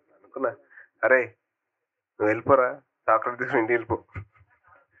 అర్థమైంది అనుకున్నా. అరే నువ్వు వెళ్ళిపోరా, chocolate తీసుకుని ఇంటికి వెళ్ళిపో.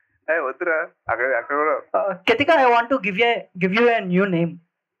 వద్దురా, అక్కడ కూడా. Kethika, I want to give you a new name.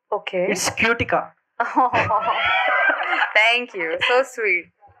 Okay. It's Kethika. Thank you. So sweet.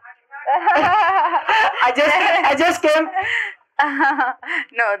 I just came.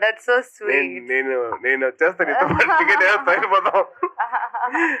 No, that's so sweet. నేను వచ్చేస్తాను, నీతో పాటు టికెట్ వేస్తా, వెళ్ళిపోతాం.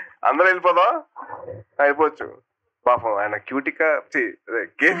 అందరూ వెళ్ళిపోదాం, అయిపోవచ్చు. పాపం ఆయన క్యూటికా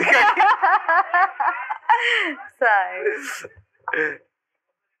కేతికా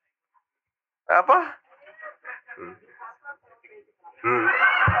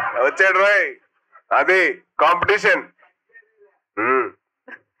వచ్చాడు రాయ్. అది కాంపిటీషన్.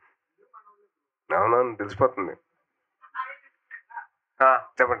 అవునవును తెలిసిపోతుంది.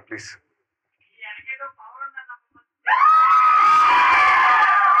 చెప్పండి please.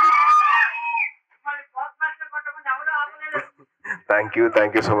 Thank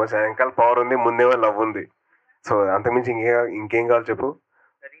you so much. వెనకాల పవర్ ఉంది, ముందేమో లవ్ ఉంది. సో అంతకుమించి ఇంకేం కావాలి చెప్పు.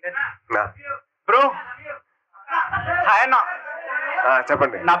 బ్రో హాయ్ అన్న.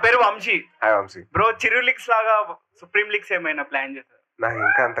 చెప్పండి. నా పేరు వంశీ. హాయ్ వంశీ. బ్రో చిరు లీక్స్ లాగా సుప్రీం లీక్స్ ఏమైనా ప్లాన్ చేశారు? నాకు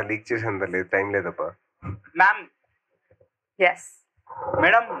ఇంకా అంత లీక్ చేసేంత లేదు, టైం లేదప్పా. మ్యామ్. yes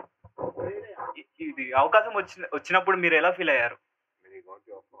మేడం, ఇది అవకాశం వచ్చినప్పుడు మీరు ఎలా ఫీల్ అయ్యారు?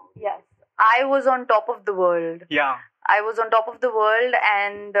 yes I was on top of the world. Yeah, I was on top of the world,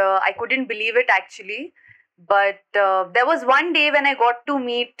 and I couldn't believe it actually. But there was one day when I got to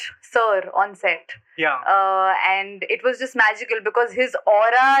meet Sir on set. Yeah. And it was just magical because his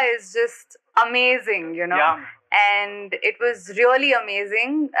aura is just amazing, you know. Yeah. And it was really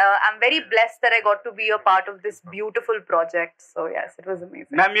amazing. I'm very blessed that I got to be a part of this beautiful project. So yes, it was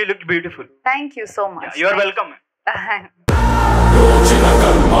amazing. Ma'am, you looked beautiful. Thank you so much. Yeah, you are welcome.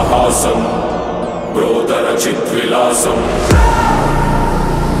 Mahasam, Brodara Chitvilasam.